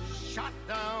 shot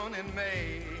down in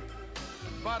May.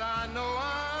 But I know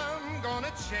I'm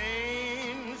gonna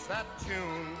change that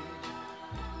tune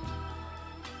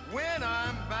when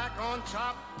I'm back on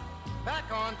top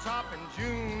in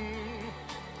June.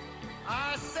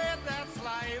 I said that's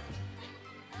life.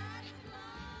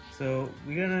 So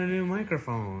we got a new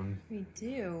microphone. We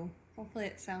do. Hopefully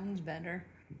it sounds better.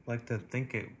 Like to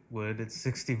think it would. It's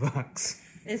 $60.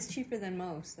 It's cheaper than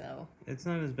most, though. It's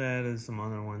not as bad as some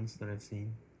other ones that I've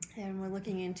seen. And we're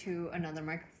looking into another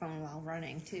microphone while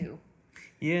running, too.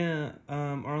 Yeah,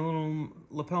 our little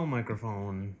lapel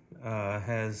microphone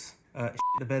has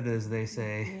the bed, as they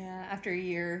say. Yeah, after a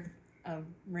year of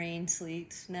rain,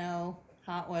 sleet, snow,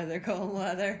 hot weather, cold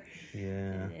weather.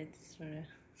 Yeah. It's sort of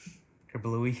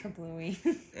Kerblooey. kablooey.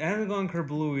 I haven't gone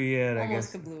kerblooey yet, I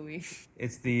Almost guess. kablooey.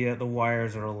 It's the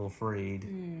wires are a little frayed.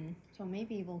 So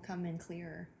maybe we'll come in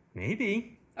clearer.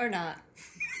 Maybe. Or not.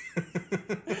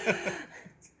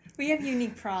 We have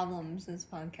unique problems as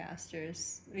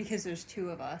podcasters because there's 2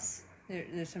 of us.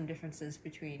 There's some differences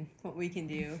between what we can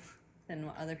do than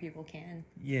what other people can.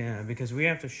 Yeah, because we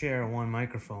have to share one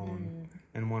microphone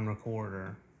and one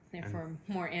recorder. Therefore,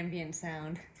 more ambient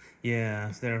sound.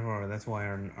 Yeah, so therefore, that's why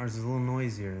ours is a little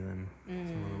noisier than some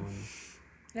other ones.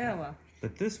 Oh, well.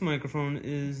 But this microphone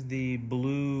is the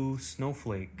Blue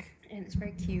Snowflake. And it's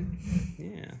very cute.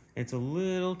 Yeah. It's a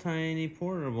little tiny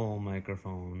portable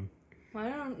microphone. Well, I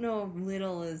don't know if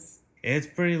little is It's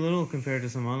pretty little compared to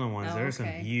some other ones. Oh, There are some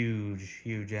okay.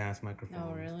 huge ass microphones.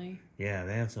 Oh, really? Yeah,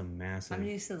 they have some massive. I'm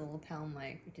used to the lapel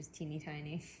mic, which is teeny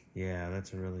tiny. Yeah,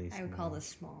 that's really small. I would call this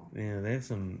small. Yeah, they have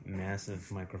some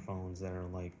massive microphones that are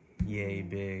like yay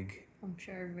big. I'm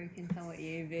sure everybody can tell what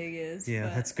yay big is. Yeah,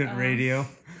 but, that's good radio.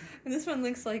 And this one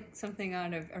looks like something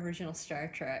out of original Star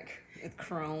Trek with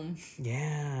chrome.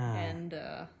 Yeah. And,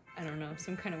 I don't know,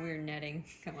 some kind of weird netting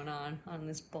going on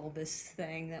this bulbous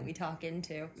thing that we talk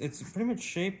into. It's pretty much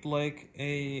shaped like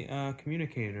a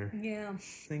communicator. Yeah.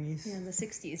 Thingies. Yeah, the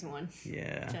 60s one.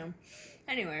 Yeah. So,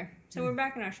 anyway, so we're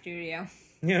back in our studio.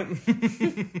 Yep.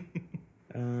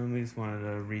 We just wanted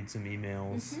to read some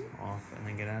emails off and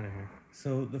then get out of here.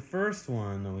 So the first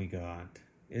one that we got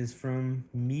is from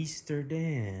Mr.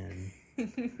 Dan.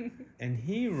 And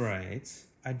he writes,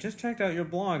 I just checked out your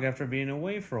blog after being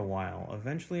away for a while.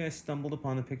 Eventually I stumbled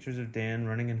upon the pictures of Dan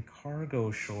running in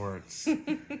cargo shorts.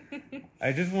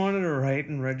 I just wanted to write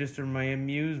and register my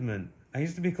amusement. I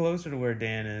used to be closer to where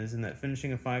Dan is, and that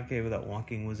finishing a 5K without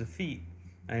walking was a feat.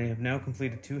 I have now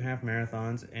completed 2 half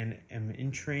marathons and am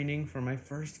in training for my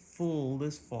first full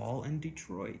this fall in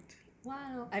Detroit.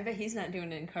 Wow. I bet he's not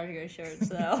doing it in cargo shorts,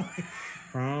 though.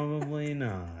 Probably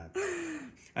not.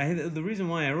 The reason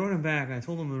why I wrote him back, I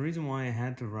told him the reason why I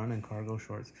had to run in cargo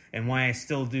shorts and why I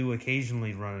still do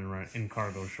occasionally run in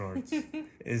cargo shorts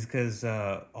is because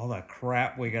all that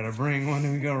crap we gotta bring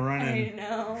when we go running. I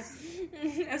know.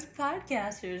 As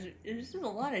podcasters, there's just a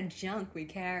lot of junk we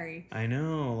carry. I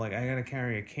know, like I gotta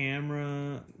carry a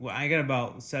camera. Well, I got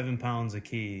about 7 pounds of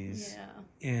keys. Yeah.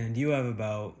 And you have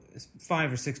about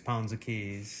 5 or 6 pounds of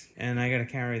keys. And I gotta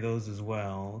carry those as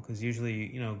well. Because usually,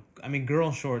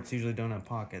 girl shorts usually don't have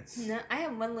pockets. No, I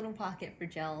have one little pocket for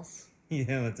gels.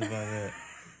 Yeah, that's about it.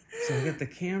 So I got the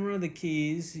camera, the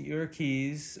keys, your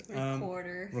keys.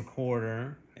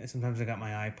 Recorder. Sometimes I got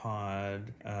my iPod.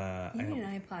 You need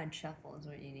an iPod shuffle is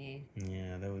what you need.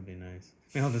 Yeah, that would be nice.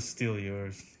 Maybe I'll just steal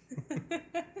yours.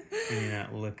 You're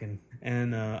not looking.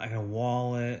 And I got a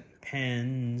wallet,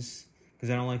 pens.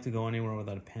 Because I don't like to go anywhere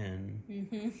without a pen.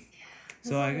 Mm-hmm.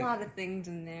 So There's a lot of things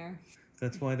in there.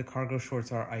 That's why the cargo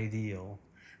shorts are ideal.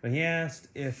 But he asked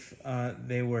if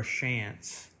they were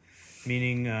shants,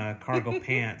 meaning cargo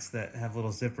pants that have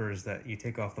little zippers that you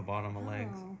take off the bottom of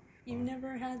legs. You've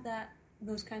never had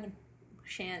those kind of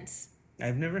shants.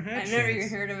 I've never had I've shants. never even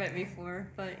heard of it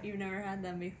before, but you've never had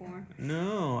them before.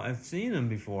 No, I've seen them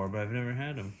before, but I've never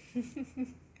had them.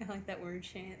 I like that word,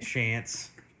 shants. Shants.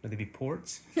 Would they be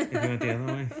ports if you went the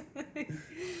other way?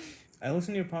 I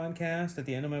listen to your podcast at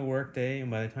the end of my workday, and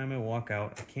by the time I walk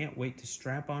out, I can't wait to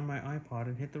strap on my iPod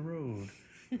and hit the road.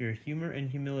 Your humor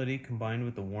and humility, combined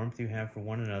with the warmth you have for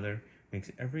one another, makes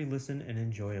every listen an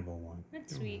enjoyable one.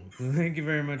 That's sweet. Thank you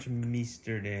very much,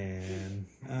 Mr. Dan.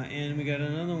 And we got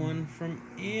another one from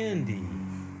Andy.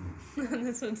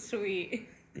 This one's sweet.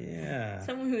 Yeah.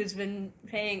 Someone who's been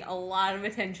paying a lot of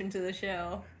attention to the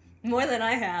show. More than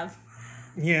I have.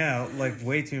 Yeah, like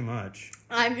way too much.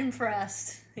 I'm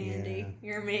impressed, Andy. Yeah.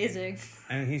 You're amazing.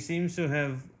 And he seems to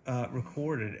have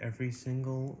recorded every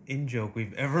single in-joke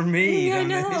we've ever made on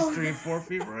the history of 4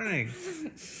 Feet Running.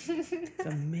 It's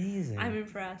amazing. I'm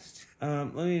impressed.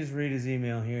 Let me just read his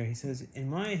email here. He says, in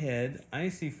my head, I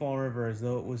see Fall River as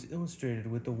though it was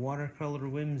illustrated with the watercolor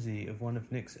whimsy of one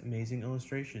of Nick's amazing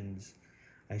illustrations.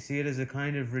 I see it as a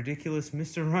kind of ridiculous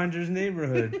Mr. Rogers'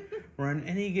 Neighborhood, where on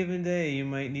any given day you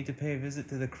might need to pay a visit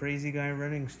to the Crazy Guy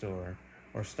running store,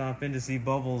 or stop in to see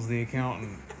Bubbles the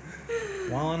accountant.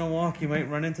 While on a walk you might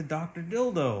run into Dr.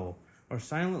 Dildo, or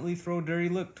silently throw a dirty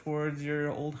look towards your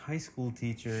old high school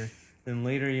teacher. Then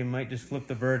later you might just flip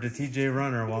the bird to TJ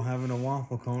Runner while having a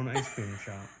waffle cone ice cream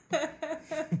shop.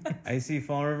 I see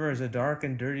Fall River as a dark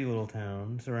and dirty little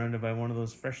town, surrounded by one of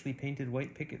those freshly painted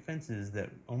white picket fences that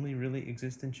only really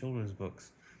exist in children's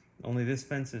books. Only this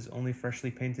fence is only freshly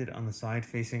painted on the side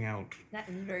facing out. That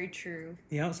is very true.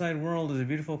 The outside world is a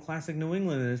beautiful classic New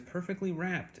England that is perfectly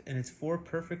wrapped in its 4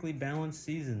 perfectly balanced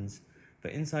seasons.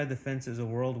 But inside the fence is a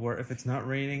world where if it's not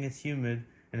raining, it's humid,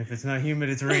 and if it's not humid,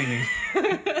 it's raining.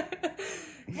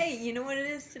 Hey, you know what it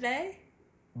is today?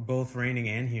 Both raining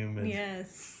and humid.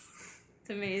 Yes. It's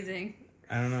amazing.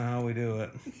 I don't know how we do it.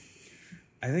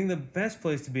 I think the best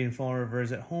place to be in Fall River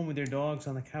is at home with your dogs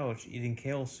on the couch, eating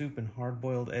kale soup and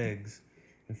hard-boiled eggs.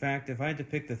 In fact, if I had to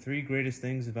pick the 3 greatest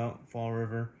things about Fall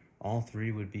River, all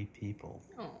 3 would be people.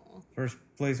 Aww. First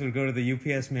place would go to the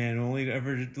UPS man who only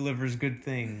ever delivers good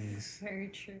things. Very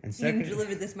true. And He even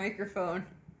delivered this microphone.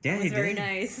 Yeah, that was he very did.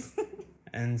 nice.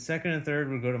 And second and third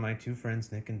would go to my 2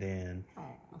 friends, Nick and Dan. Aww.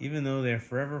 Even though they are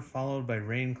forever followed by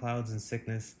rain, clouds, and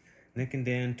sickness, Nick and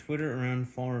Dan twitter around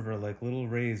Fall River like little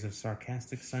rays of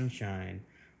sarcastic sunshine,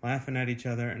 laughing at each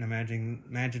other and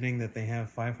imagining that they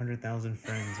have 500,000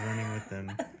 friends running with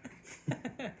them.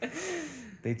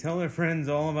 They tell their friends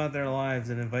all about their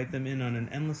lives and invite them in on an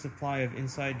endless supply of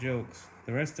inside jokes.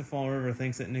 The rest of Fall River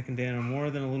thinks that Nick and Dan are more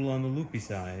than a little on the loopy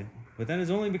side, but that is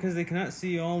only because they cannot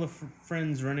see all the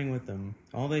friends running with them.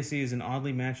 All they see is an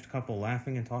oddly matched couple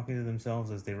laughing and talking to themselves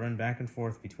as they run back and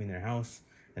forth between their house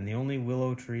and the only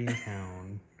willow tree in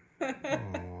town.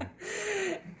 Aww.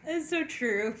 That's so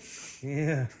true.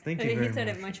 Yeah, thank you very much. He said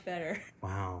it much better.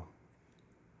 Wow.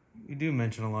 We do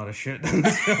mention a lot of shit on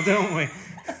this show, don't we?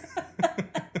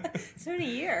 It's been a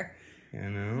year. I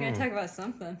know. We gotta talk about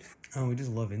something. Oh, we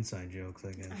just love inside jokes,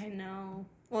 I guess. I know.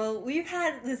 Well, we've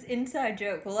had this inside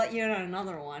joke. We'll let you in on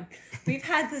another one. We've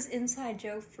had this inside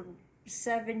joke for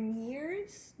 7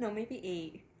 years? No, maybe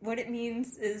 8. What it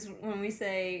means is when we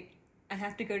say, I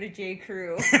have to go to J.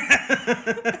 Crew.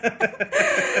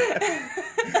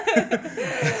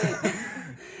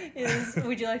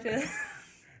 Would you like to...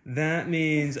 That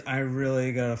means I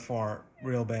really gotta fart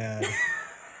real bad.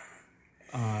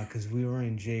 Because we were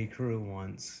in J. Crew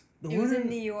once. It was in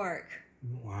New York.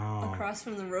 Wow. Across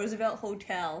from the Roosevelt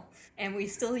Hotel. And we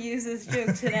still use this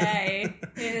joke today.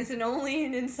 And it's only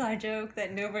an inside joke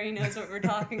that nobody knows what we're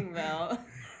talking about.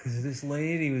 Because this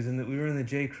lady we were in the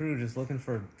J. Crew just looking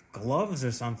for gloves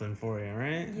or something for you,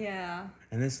 right? Yeah.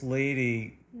 And this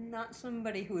lady... Not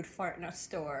somebody who would fart in a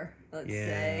store, let's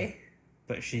say.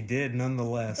 But she did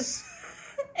nonetheless.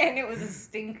 And it was a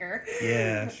stinker.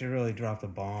 Yeah, she really dropped a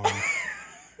bomb.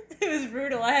 It was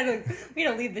brutal. We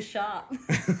had to leave the shop.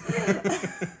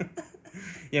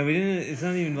 Yeah, we didn't. It's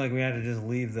not even like we had to just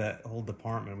leave that whole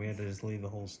department. We had to just leave the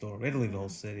whole store. We had to leave the whole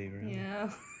city, really. Yeah.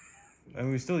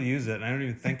 And we still use it. And I don't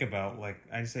even think about,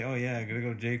 I just say, oh yeah, I gotta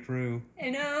go J. Crew.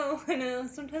 I know.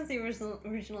 Sometimes the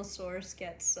original source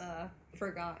gets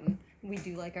forgotten. We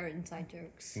do like our inside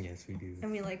jokes. Yes, we do.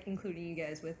 And we like including you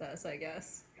guys with us, I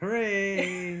guess.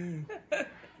 Hooray!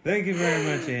 Thank you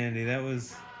very much, Andy. That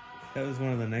was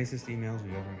one of the nicest emails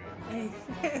we've ever gotten.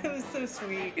 It was so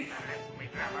sweet.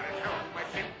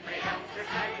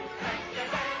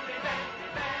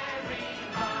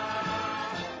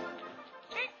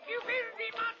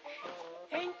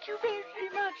 Thank you very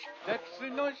much. That's the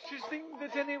nicest thing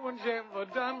that anyone's ever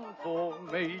done for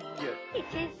me. It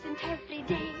isn't every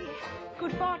day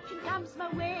good fortune comes my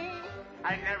way.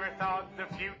 I never thought the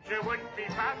future would be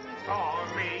fun for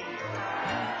me.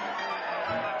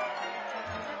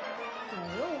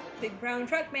 Oh, Big Brown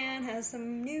Truck Man has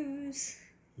some news.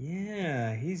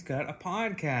 Yeah, he's got a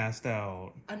podcast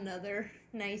out. Another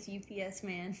nice UPS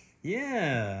man.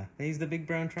 Yeah, he's the Big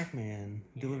Brown Truck Man.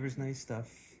 He delivers nice stuff.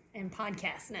 And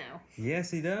podcasts now.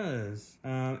 Yes, he does.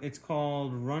 It's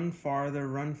called Run Farther,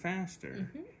 Run Faster.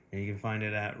 Mm-hmm. And you can find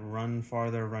it at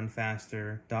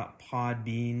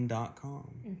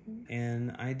runfartherrunfaster.podbean.com. Mm-hmm.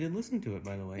 And I did listen to it,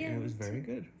 by the way, and it was very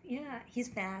good. Yeah, he's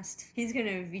fast. He's going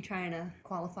to be trying to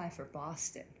qualify for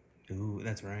Boston. Ooh,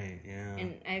 that's right, yeah.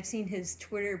 And I've seen his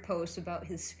Twitter post about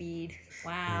his speed.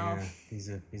 Wow. Yeah, he's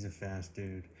a fast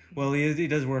dude. Well, he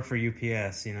does work for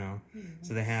UPS, Mm-hmm.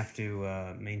 so they have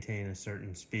to maintain a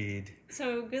certain speed.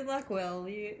 So good luck, Will.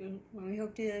 We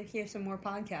hope to hear some more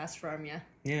podcasts from you.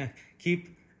 Yeah,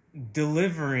 keep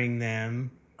delivering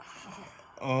them.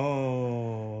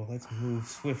 Oh, let's move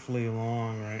swiftly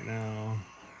along right now.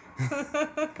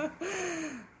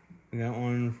 We got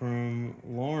one from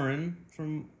Lauren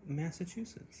from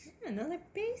Massachusetts. Another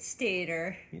Bay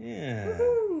Stater. Yeah.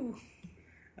 Woohoo!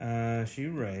 She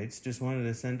writes, just wanted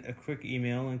to send a quick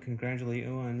email and congratulate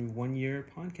you on 1 year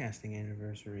podcasting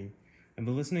anniversary. I've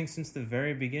been listening since the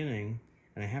very beginning,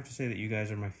 and I have to say that you guys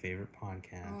are my favorite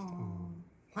podcast. Oh.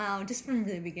 Wow, just from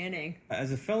the beginning.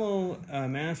 As a fellow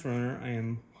mass runner, I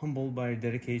am humbled by your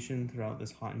dedication throughout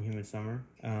this hot and humid summer.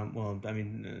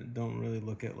 Don't really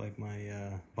look at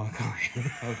my Buckeye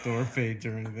outdoor page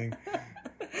or anything.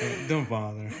 Don't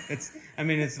bother. It's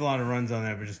a lot of runs on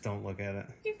there, but just don't look at it.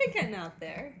 You've been getting out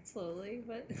there slowly,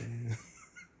 but...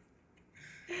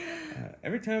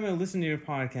 Every time I listen to your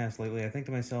podcast lately, I think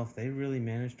to myself, they really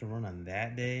managed to run on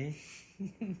that day.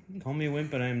 Call me a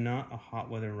wimp, but I am not a hot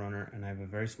weather runner, and I have a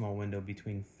very small window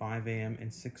between 5 a.m.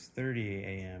 and 6:30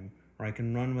 a.m. where I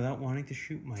can run without wanting to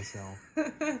shoot myself.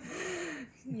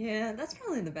 Yeah, that's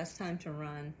probably the best time to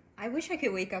run. I wish I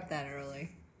could wake up that early.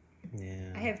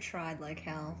 Yeah. I have tried like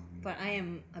hell, but I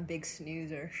am a big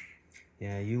snoozer.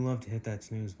 Yeah, you love to hit that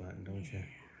snooze button, don't you?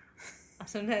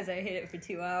 Sometimes I hit it for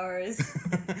 2 hours.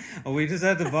 Oh, we just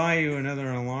had to buy you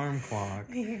another alarm clock.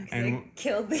 And I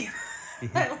killed my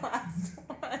last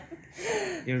one.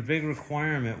 Your big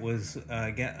requirement was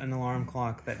get an alarm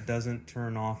clock that doesn't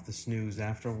turn off the snooze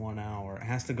after 1 hour. It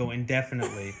has to go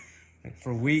indefinitely. Like,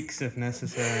 for weeks if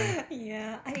necessary.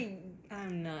 Yeah,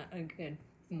 I'm not a good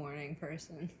morning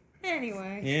person.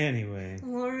 Anyway. Anyway.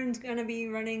 Lauren's gonna be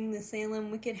running the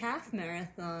Salem Wicked Half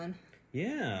Marathon.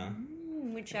 Yeah.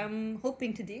 Which I'm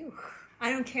hoping to do.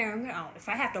 I don't care. If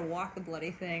I have to walk the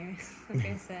bloody thing, like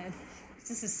I said.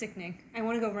 This is sickening. I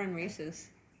want to go run races.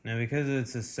 Now, because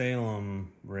it's a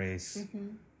Salem race,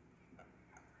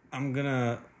 I'm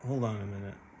gonna... Hold on a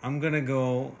minute. I'm gonna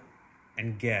go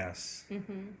and guess.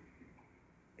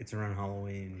 It's around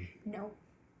Halloween. No.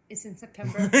 It's in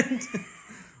September.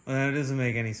 Well, that doesn't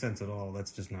make any sense at all.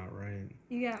 That's just not right.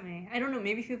 You got me. I don't know.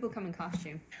 Maybe people come in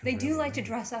costume. They do like to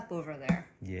dress up over there.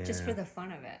 Yeah. Just for the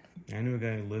fun of it. I knew a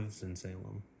guy who lives in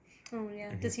Salem. Oh,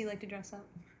 yeah. Does he like to dress up?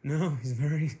 No, he's a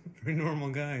very normal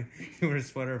guy. He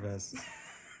wears sweater vests.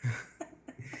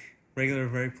 Regular,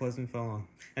 very pleasant fellow.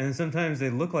 And then sometimes they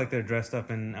look like they're dressed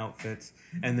up in outfits,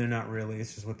 and they're not really.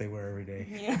 It's just what they wear every day.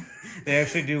 Yeah. They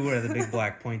actually do wear the big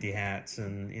black pointy hats,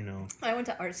 and, you know. I went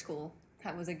to art school.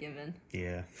 That was a given.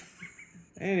 Yeah.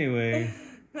 Anyway.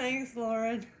 Thanks,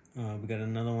 Lauren. We got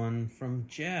another one from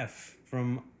Jeff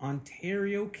from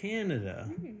Ontario,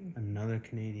 Canada. Another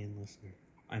Canadian listener.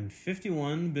 I'm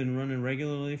 51, been running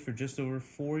regularly for just over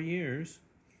 4 years.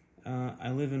 I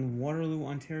live in Waterloo,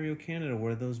 Ontario, Canada,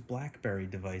 where those BlackBerry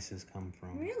devices come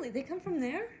from. Really? They come from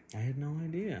there? I had no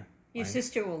idea. Your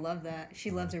sister will love that.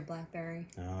 She loves her BlackBerry.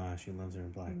 Ah, she loves her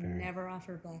BlackBerry. Never off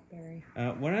her BlackBerry.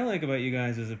 What I like about you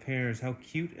guys as a pair is how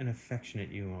cute and affectionate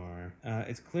you are.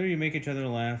 It's clear you make each other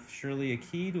laugh, surely a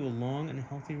key to a long and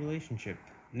healthy relationship.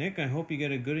 Nick, I hope you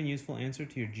get a good and useful answer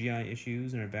to your GI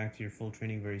issues and are back to your full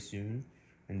training very soon.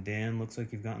 And Dan, looks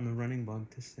like you've gotten the running bug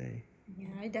to stay. Yeah,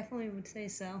 I definitely would say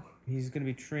so. He's going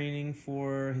to be training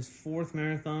for his 4th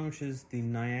marathon, which is the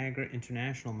Niagara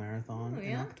International Marathon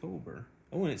in October.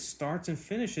 Oh, and it starts and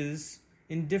finishes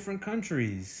in different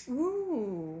countries.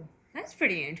 Ooh, that's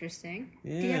pretty interesting.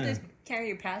 Yeah. Do you have to carry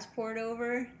your passport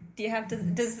over? Do you have to?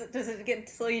 Does it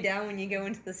slow you down when you go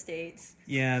into the States?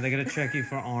 Yeah, they got to check you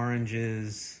for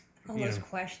oranges. All those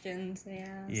questions,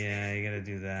 yeah. Yeah, you got to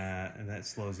do that, and that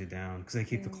slows you down because they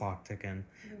keep the clock ticking.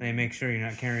 They make sure you're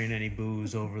not carrying any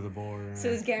booze over the border. So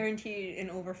it's guaranteed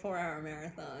an over 4-hour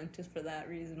marathon just for that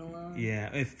reason alone. Yeah,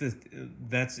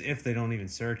 that's if they don't even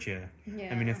search you.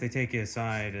 Yeah. I mean, if they take you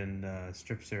aside and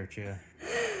strip search you,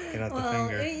 get out the Well,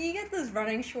 finger. you get those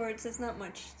running shorts. It's not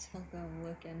much to go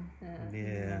looking.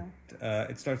 Yeah,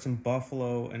 it starts in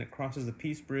Buffalo and it crosses the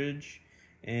Peace Bridge.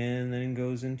 And then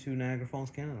goes into Niagara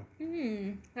Falls, Canada.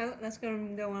 That's going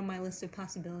to go on my list of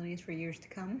possibilities for years to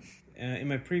come. In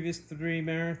my previous 3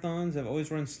 marathons, I've always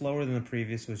run slower than the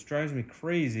previous, which drives me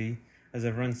crazy, as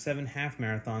I've run 7 half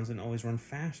marathons and always run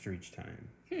faster each time.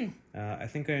 I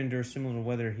think I endure similar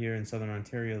weather here in southern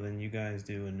Ontario than you guys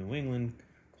do in New England.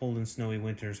 Cold and snowy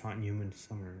winters, hot and humid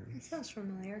summers. That sounds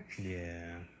familiar.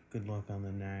 Yeah. Good luck on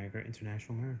the Niagara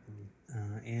International Marathon.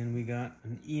 And we got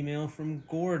an email from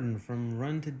Gordon from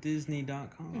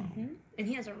runtodisney.com. And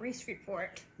he has a race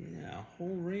report. Yeah, a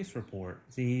whole race report.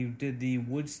 So he did the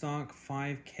Woodstock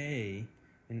 5K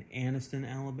in Anniston,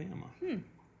 Alabama.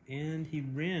 And he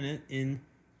ran it in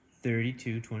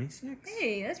 32:26.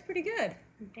 Hey, that's pretty good.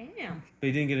 Damn. But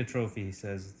he didn't get a trophy, he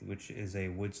says, which is a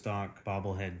Woodstock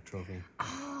bobblehead trophy.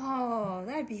 Oh,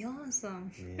 that'd be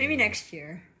awesome. Yeah. Maybe next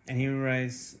year. And he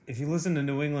writes, if you listen to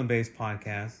New England-based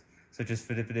podcasts, such as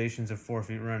Fedipidations of 4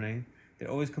 Feet Running, they're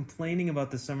always complaining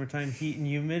about the summertime heat and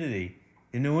humidity.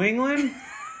 In New England?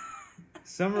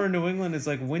 Summer in New England is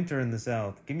like winter in the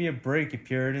South. Give me a break, you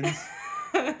Puritans.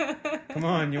 Come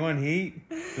on, you want heat?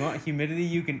 You want humidity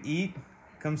you can eat?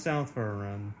 Come south for a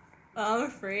run. Oh, I'm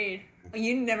afraid.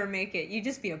 You'd never make it. You'd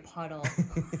just be a puddle.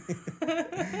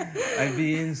 I'd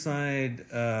be inside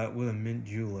with a mint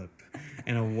julep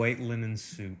and a white linen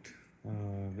suit.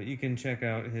 But you can check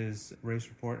out his race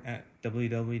report at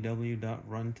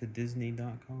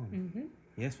www.runtodisney.com.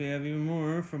 Yes, we have even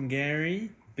more from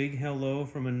Gary. Big hello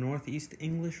from a Northeast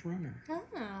English runner. We're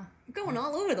going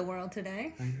all over the world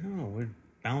today. I know. We're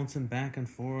bouncing back and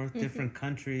forth, different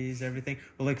countries, everything.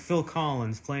 We're like Phil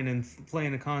Collins playing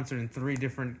a concert in 3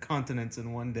 different continents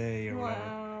in one day or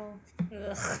whatever.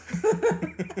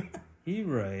 He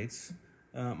writes,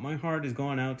 my heart is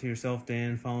going out to yourself,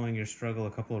 Dan, following your struggle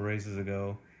a couple of races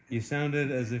ago. You sounded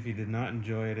as if you did not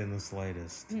enjoy it in the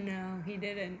slightest. No, he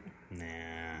didn't.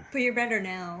 Nah. But you're better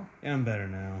now. Yeah, I'm better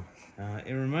now.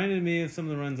 It reminded me of some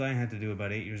of the runs I had to do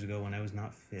about 8 years ago when I was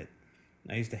not fit.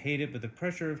 I used to hate it, but the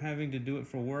pressure of having to do it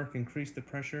for work increased the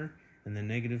pressure and the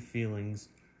negative feelings.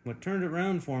 What turned it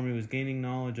around for me was gaining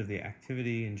knowledge of the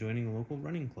activity and joining a local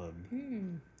running club.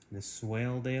 The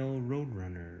Swaledale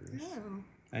Roadrunners. Oh.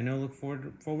 I now look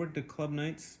forward to club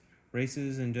nights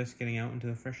races and just getting out into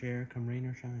the fresh air, come rain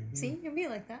or shine. See, you'll be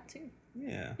like that too.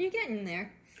 Yeah. You're getting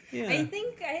there. Yeah. I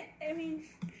think, I mean,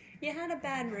 you had a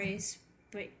bad race,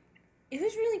 but it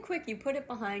was really quick. You put it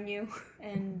behind you,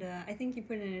 and I think you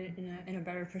put it in a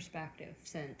better perspective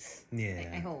since. Yeah.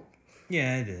 I hope.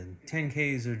 Yeah, I did.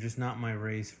 10Ks are just not my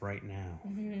race right now.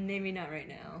 Maybe not right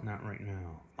now. Not right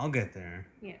now. I'll get there.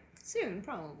 Yeah, soon,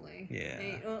 probably.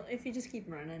 Yeah. Well, if you just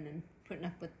keep running and putting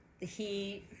up with the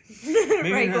heat.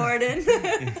 Maybe right, not, Gordon?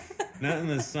 Not in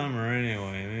the summer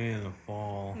anyway, maybe in the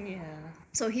fall. Yeah.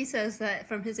 So he says that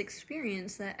from his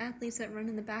experience that athletes that run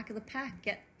in the back of the pack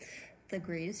get the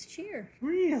greatest cheer.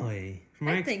 Really?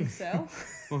 I think so.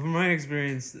 Well, from my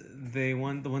experience, the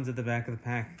ones at the back of the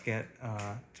pack get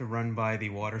to run by the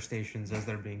water stations as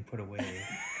they're being put away.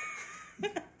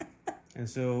 And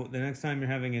so the next time you're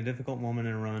having a difficult moment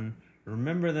in a run,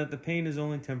 remember that the pain is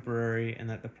only temporary and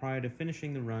that the pride of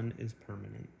finishing the run is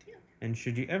permanent. Yeah. And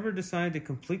should you ever decide to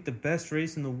complete the best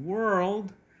race in the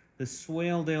world, the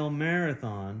Swaledale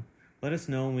Marathon, let us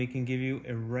know and we can give you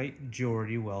a right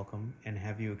Geordie welcome and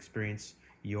have you experience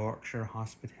Yorkshire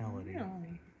hospitality.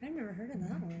 Really? I've never heard of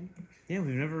that one. Yeah,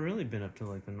 we've never really been up to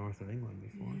like the north of England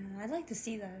before. Yeah, I'd like to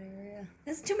see that area.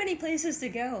 There's too many places to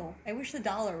go. I wish the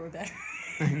dollar were better.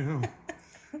 I know.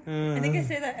 I think I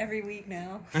say that every week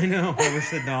now. I know. I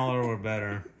wish the dollar were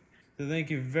better. So thank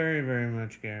you very, very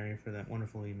much, Gary, for that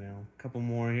wonderful email. A couple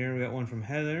more here. We got one from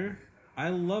Heather. I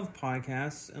love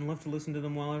podcasts and love to listen to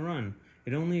them while I run.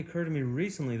 It only occurred to me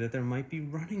recently that there might be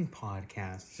running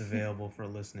podcasts available for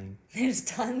listening. There's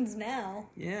tons now.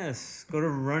 Yes. Go to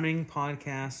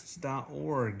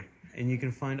runningpodcasts.org and you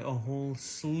can find a whole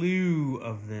slew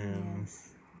of them. Yes.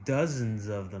 Dozens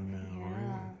of them now.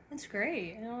 Yeah. That's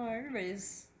great.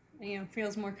 Everybody's,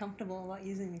 feels more comfortable about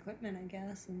using the equipment, I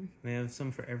guess. And they have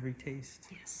some for every taste.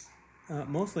 Yes.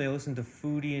 Mostly I listen to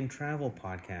foodie and travel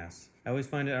podcasts. I always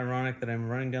find it ironic that I'm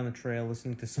running down the trail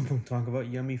listening to someone talk about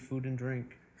yummy food and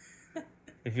drink.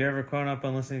 If you're ever caught up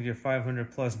on listening to your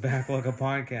 500-plus backlog of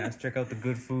podcasts, check out the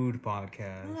Good Food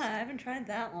podcast. I haven't tried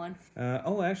that one.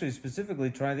 Actually, specifically,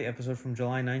 try the episode from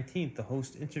July 19th. The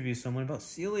host interviews someone about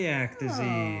celiac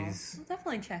disease. I'll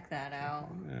definitely check that out.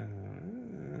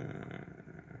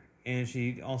 And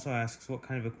she also asks, what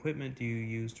kind of equipment do you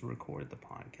use to record the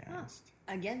podcast?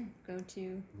 Again, go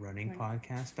to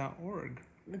runningpodcast.org.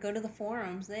 Go to the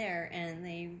forums there, and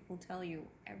they will tell you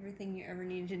everything you ever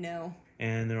need to know.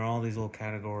 And there are all these little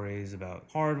categories about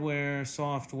hardware,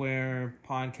 software,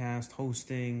 podcast,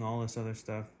 hosting, all this other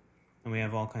stuff. And we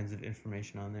have all kinds of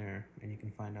information on there, and you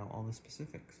can find out all the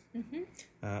specifics.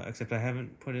 Mm-hmm. Except I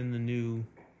haven't put in the new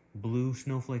blue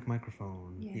snowflake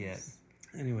microphone yet.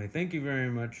 Anyway, thank you very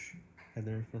much,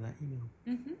 Heather, for that email.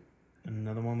 Mm-hmm.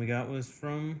 Another one we got was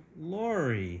from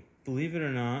Lori. Believe it or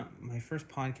not, my first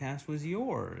podcast was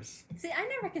yours. See, I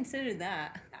never considered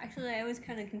that. Actually, I always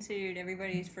kind of considered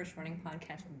everybody's first running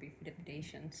podcast would be for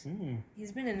Dippadations.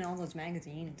 He's been in all those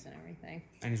magazines and everything.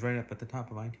 And he's right up at the top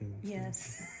of iTunes.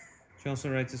 Yes. She also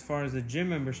writes, as far as the gym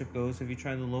membership goes, have you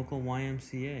tried the local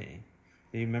YMCA?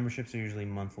 The memberships are usually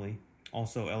monthly.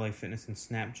 Also, LA Fitness and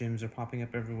Snap gyms are popping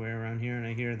up everywhere around here, and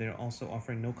I hear they're also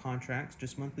offering no contracts,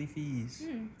 just monthly fees.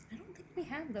 I don't think we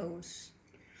have those.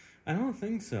 I don't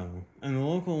think so. And the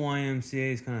local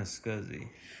YMCA is kind of scuzzy.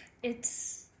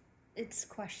 It's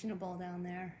questionable down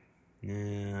there.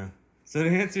 Yeah. So to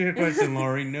answer your question,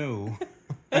 Laurie, no.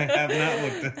 I have not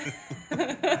looked at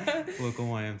the local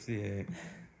YMCA.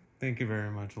 Thank you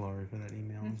very much, Laurie, for that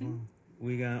email as well.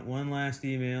 We got one last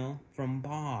email from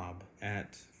Bob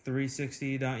at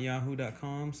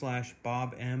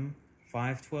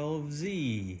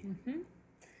 360.yahoo.com/BobM512Z.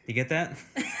 You get that?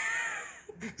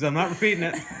 Because I'm not repeating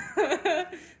it.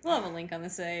 We'll have a link on the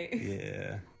site.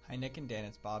 Yeah. Hi, Nick and Dan.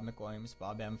 It's Bob McWilliams,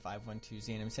 Bob M512Z,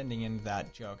 and I'm sending in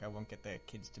that joke. I won't get the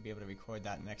kids to be able to record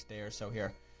that next day or so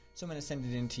here. So I'm going to send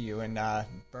it in to you. And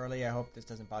Burley, I hope this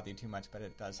doesn't bother you too much, but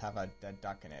it does have a dead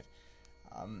duck in it.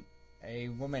 A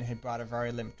woman had brought a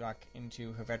very limp duck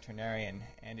into her veterinarian,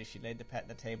 and as she laid the pet on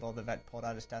the table, the vet pulled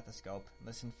out a stethoscope and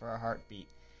listened for a heartbeat.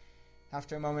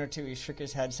 After a moment or two, he shook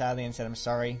his head sadly and said, "I'm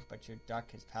sorry, but your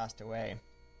duck has passed away."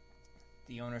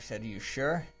 The owner said, "Are you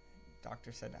sure?" The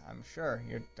doctor said, "I'm sure.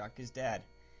 Your duck is dead."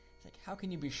 He's like, "How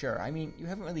can you be sure? I mean, you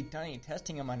haven't really done any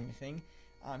testing him on anything.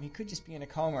 He could just be in a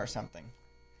coma or something."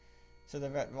 So the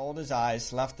vet rolled his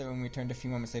eyes, left the room, returned a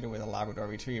few moments later with a Labrador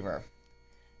Retriever.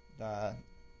 The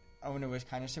owner was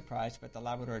kind of surprised, but the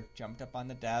Labrador jumped up on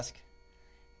the desk,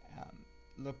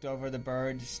 looked over the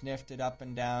bird, sniffed it up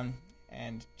and down,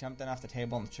 and jumped then off the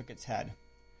table and shook its head.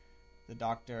 The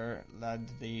doctor led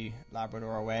the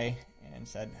Labrador away and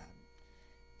said,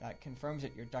 that confirms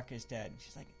that your duck is dead.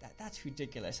 She's like, that's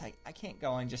ridiculous. I can't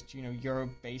go on just, your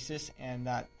basis and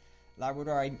that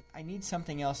Labrador. I need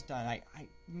something else done. I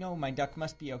know my duck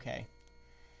must be okay.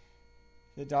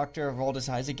 The doctor rolled his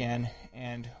eyes again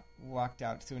and walked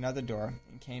out through another door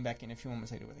and came back in a few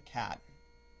moments later with a cat.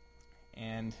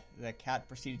 And the cat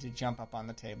proceeded to jump up on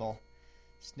the table,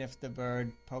 sniffed the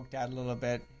bird, poked out a little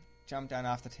bit, jumped down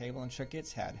off the table and shook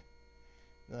its head.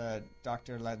 The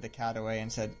doctor led the cat away and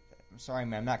said, "I'm sorry,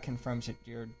 ma'am, that confirms that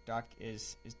your duck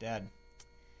is dead."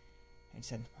 And he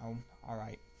said, "Oh, all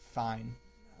right, fine.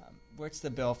 What's the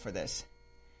bill for this?"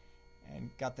 And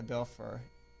got the bill for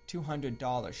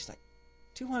 $200. She's like,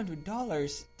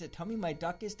 $200 to tell me my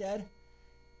duck is dead?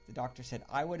 The doctor said,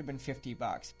 "I would have been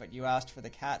 $50, but you asked for the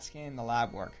CAT scan and the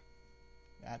lab work."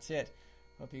 That's it.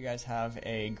 Hope you guys have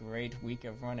a great week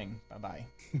of running. Bye-bye.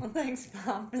 Well, thanks,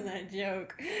 Bob, for that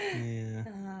joke. Yeah.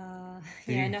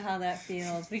 Yeah, I know how that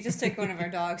feels. We just took one of our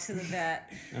dogs to the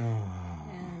vet. Oh.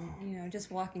 And,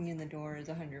 just walking in the door is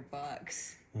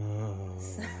 $100. Oh.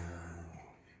 So.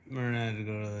 Myrna had to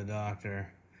go to the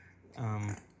doctor.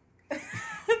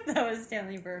 That was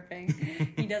Stanley burping.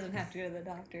 He doesn't have to go to the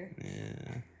doctor.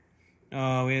 Yeah.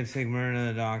 Oh, we had to take Myrna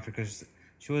to the doctor because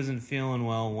she wasn't feeling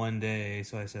well one day.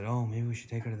 So I said, "Oh, maybe we should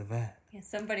take her to the vet." Yeah,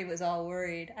 somebody was all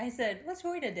worried. I said, "Let's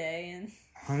wait a day." And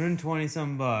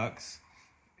 $120 bucks,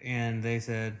 and they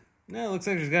said, "No, it looks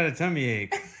like she's got a tummy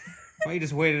ache. Why don't you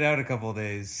just wait it out a couple of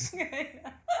days?"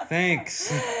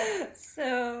 Thanks.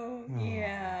 So,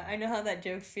 yeah, I know how that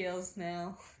joke feels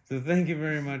now. So thank you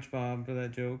very much, Bob, for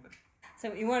that joke. So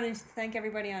we want to thank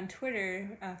everybody on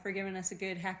Twitter for giving us a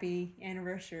good happy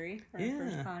anniversary for our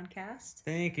first podcast.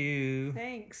 Thank you.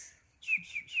 Thanks.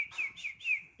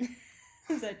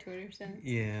 Is that Twitter sound?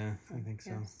 Yeah, I think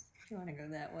so. Yes. If you want to go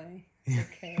that way, it's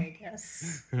okay, I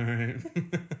guess. All right.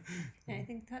 And I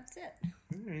think that's it.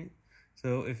 All right.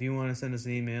 So if you want to send us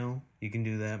an email, you can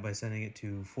do that by sending it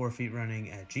to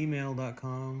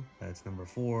 4feetrunning@gmail.com. That's number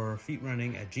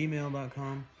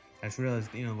 4feetrunning@gmail.com. I just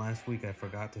realized, last week I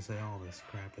forgot to say all this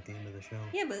crap at the end of the show.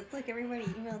 Yeah, but look, everybody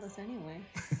emailed us anyway.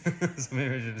 So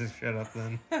maybe I should just shut up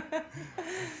then.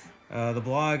 The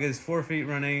blog is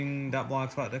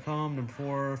 4feetrunning.blogspot.com, number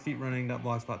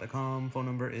 4feetrunning.blogspot.com. Phone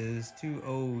number is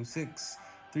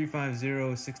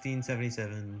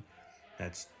 206-350-1677.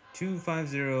 That's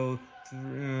 250...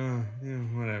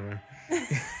 whatever.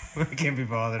 I can't be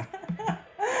bothered.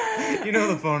 You know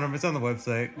the phone number. It's on the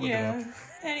website. Look it up.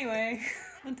 Anyway,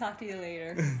 I'll talk to you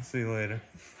later. See you later.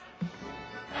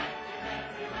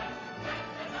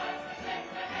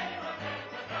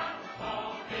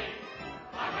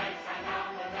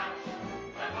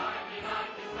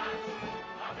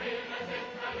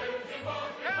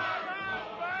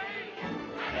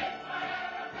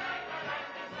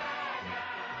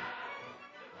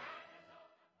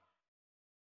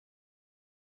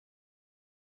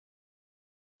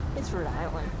 It's Rhode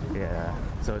Island. Yeah,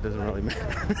 so it doesn't really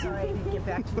matter. All right, get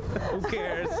back to Who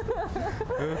cares?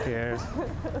 Who cares?